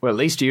lightness. Well, at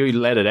least you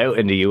let it out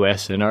in the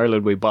US. In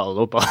Ireland, we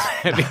bottle up all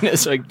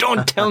heaviness. Like,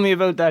 don't tell me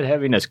about that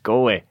heaviness. Go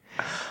away.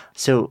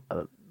 So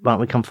why don't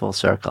we come full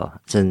circle?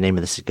 So the name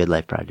of this is Good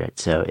Life Project.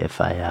 So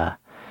if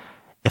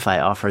I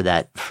offer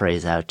that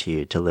phrase out to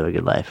you, to live a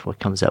good life, what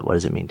comes up? What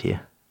does it mean to you?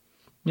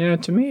 Yeah,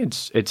 to me,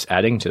 it's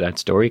adding to that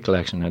story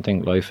collection. I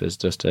think life is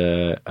just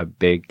a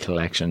big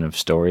collection of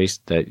stories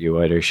that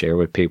you either share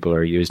with people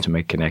or use to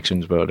make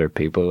connections with other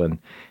people. And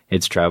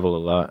it's travel a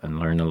lot and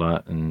learn a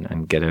lot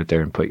and get out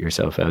there and put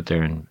yourself out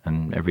there.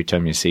 And every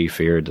time you see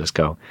fear, just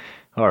go,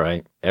 all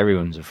right,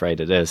 everyone's afraid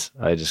of this.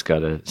 I just got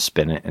to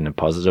spin it in a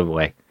positive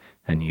way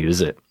and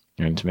use it.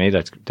 And to me,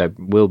 that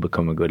will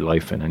become a good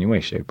life in any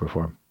way, shape, or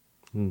form.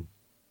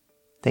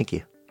 Thank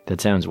you.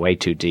 That sounds way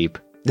too deep.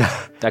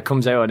 That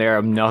comes out on air.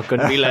 I'm not going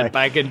to be let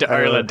back into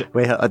Ireland.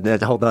 Wait,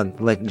 hold on.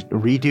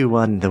 Redo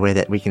one the way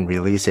that we can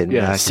release it.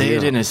 Yeah, say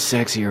it in a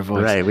sexier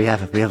voice. Right, we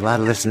have a lot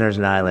of listeners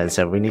in Ireland,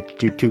 so we need to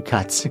do 2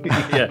 cuts.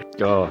 Yeah.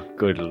 Oh,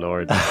 good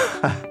Lord.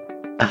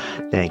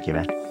 Thank you,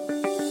 man.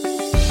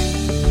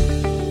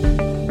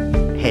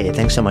 Hey,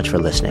 thanks so much for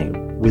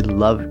listening. We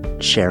love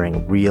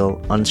sharing real,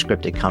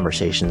 unscripted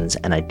conversations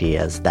and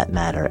ideas that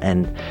matter.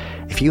 And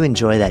if you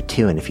enjoy that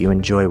too, and if you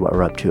enjoy what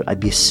we're up to, I'd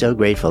be so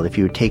grateful if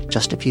you would take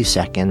just a few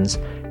seconds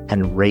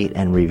and rate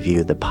and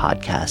review the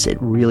podcast. It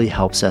really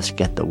helps us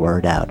get the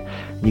word out.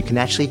 You can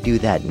actually do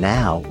that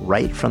now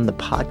right from the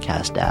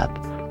podcast app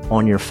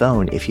on your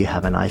phone. If you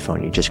have an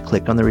iPhone, you just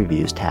click on the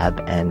reviews tab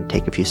and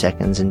take a few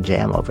seconds and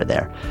jam over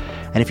there.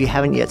 And if you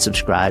haven't yet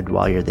subscribed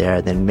while you're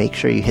there, then make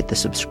sure you hit the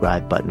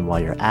subscribe button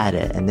while you're at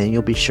it, and then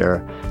you'll be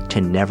sure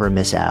to never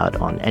miss out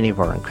on any of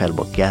our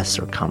incredible guests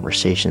or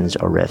conversations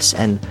or riffs.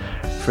 And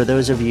for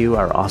those of you,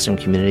 our awesome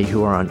community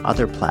who are on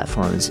other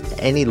platforms,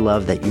 any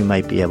love that you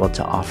might be able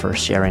to offer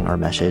sharing our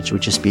message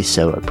would just be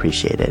so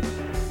appreciated.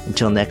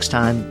 Until next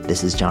time,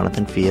 this is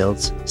Jonathan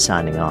Fields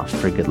signing off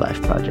for Good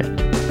Life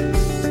Project.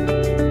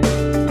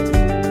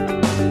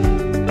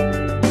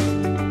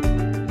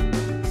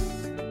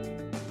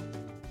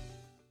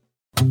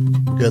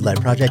 Good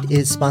Life Project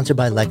is sponsored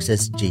by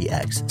Lexus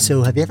GX.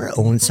 So have you ever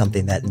owned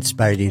something that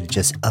inspired you to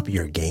just up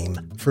your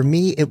game? For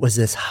me, it was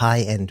this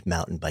high-end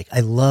mountain bike.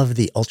 I love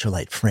the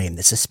ultralight frame,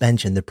 the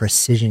suspension, the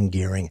precision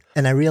gearing,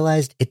 and I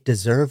realized it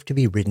deserved to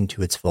be ridden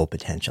to its full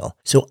potential.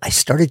 So I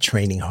started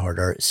training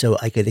harder so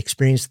I could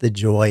experience the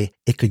joy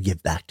it could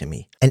give back to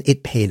me. And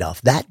it paid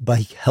off. That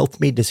bike helped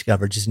me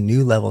discover just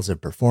new levels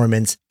of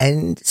performance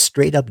and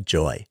straight up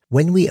joy.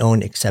 When we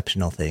own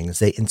exceptional things,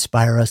 they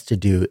inspire us to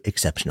do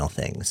exceptional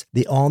things.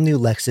 The all-new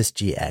Lexus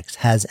GX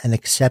has an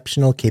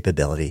exceptional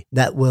capability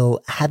that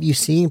will have you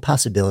seeing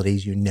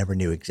possibilities you never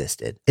knew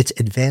existed. Its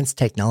advanced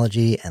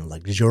technology and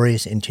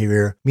luxurious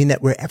interior mean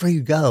that wherever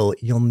you go,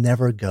 you'll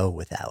never go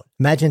without.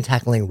 Imagine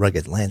tackling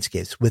rugged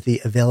landscapes with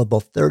the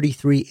available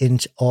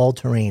 33-inch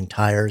all-terrain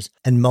tires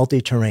and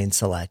multi-terrain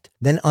select,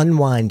 then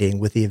unwinding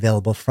with the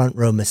available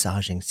front-row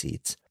massaging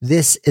seats.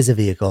 This is a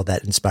vehicle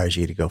that inspires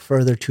you to go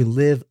further, to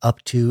live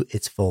up to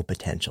its full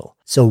potential.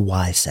 So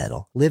why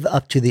settle? Live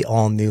up to the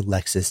all-new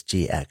Lexus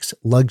GX.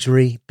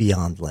 Luxury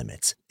beyond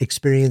limits.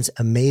 Experience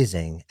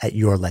amazing at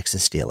your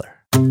Lexus dealer.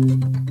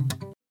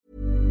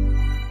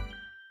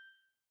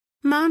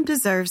 Mom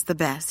deserves the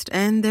best,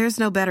 and there's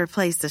no better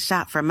place to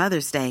shop for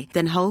Mother's Day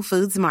than Whole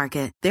Foods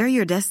Market. They're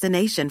your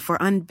destination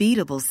for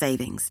unbeatable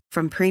savings,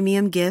 from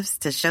premium gifts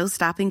to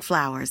show-stopping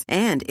flowers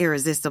and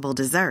irresistible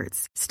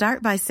desserts.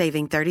 Start by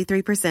saving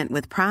 33%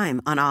 with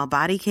Prime on all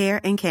body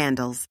care and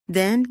candles.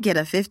 Then get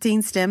a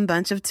 15-stem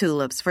bunch of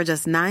tulips for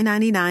just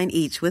 $9.99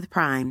 each with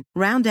Prime.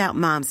 Round out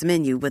Mom's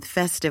menu with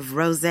festive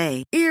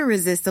rosé,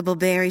 irresistible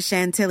berry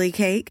chantilly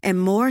cake,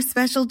 and more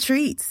special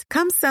treats.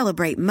 Come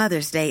celebrate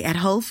Mother's Day at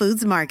Whole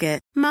Foods Market.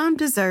 Mom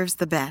deserves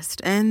the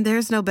best, and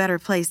there's no better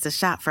place to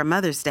shop for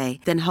Mother's Day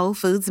than Whole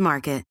Foods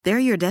Market. They're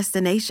your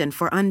destination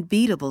for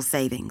unbeatable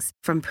savings,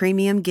 from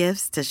premium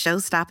gifts to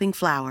show-stopping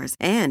flowers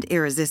and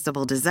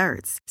irresistible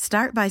desserts.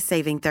 Start by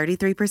saving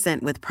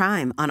 33% with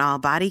Prime on all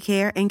body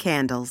care and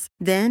candles.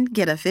 Then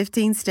get a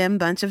 15-stem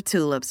bunch of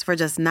tulips for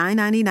just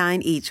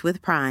 $9.99 each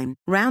with Prime.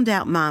 Round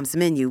out Mom's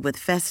menu with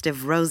festive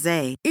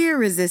rosé,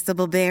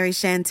 irresistible berry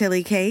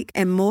chantilly cake,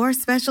 and more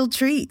special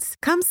treats.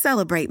 Come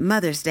celebrate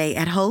Mother's Day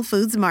at Whole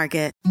Foods Market.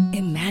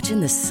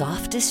 Imagine the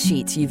softest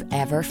sheets you've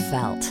ever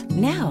felt.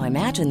 Now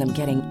imagine them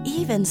getting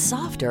even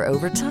softer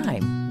over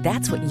time.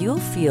 That's what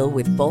you'll feel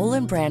with Boll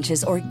 &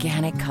 Branch's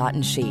organic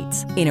cotton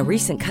sheets. In a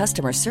recent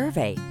customer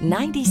survey,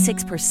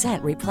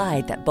 96%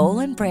 replied that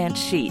Boll & Branch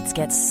sheets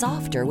get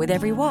softer with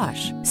every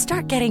wash.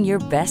 Start getting your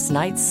best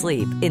night's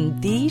sleep in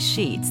these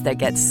sheets that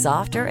get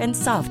softer and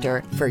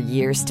softer for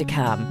years to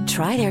come.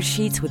 Try their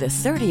sheets with a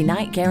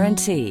 30-night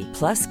guarantee.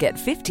 Plus, get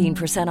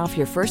 15% off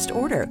your first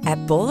order at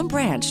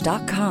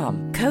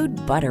bollandbranch.com. Code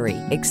BUTTERY.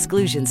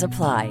 Exclusions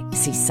apply.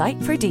 See site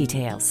for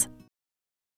details.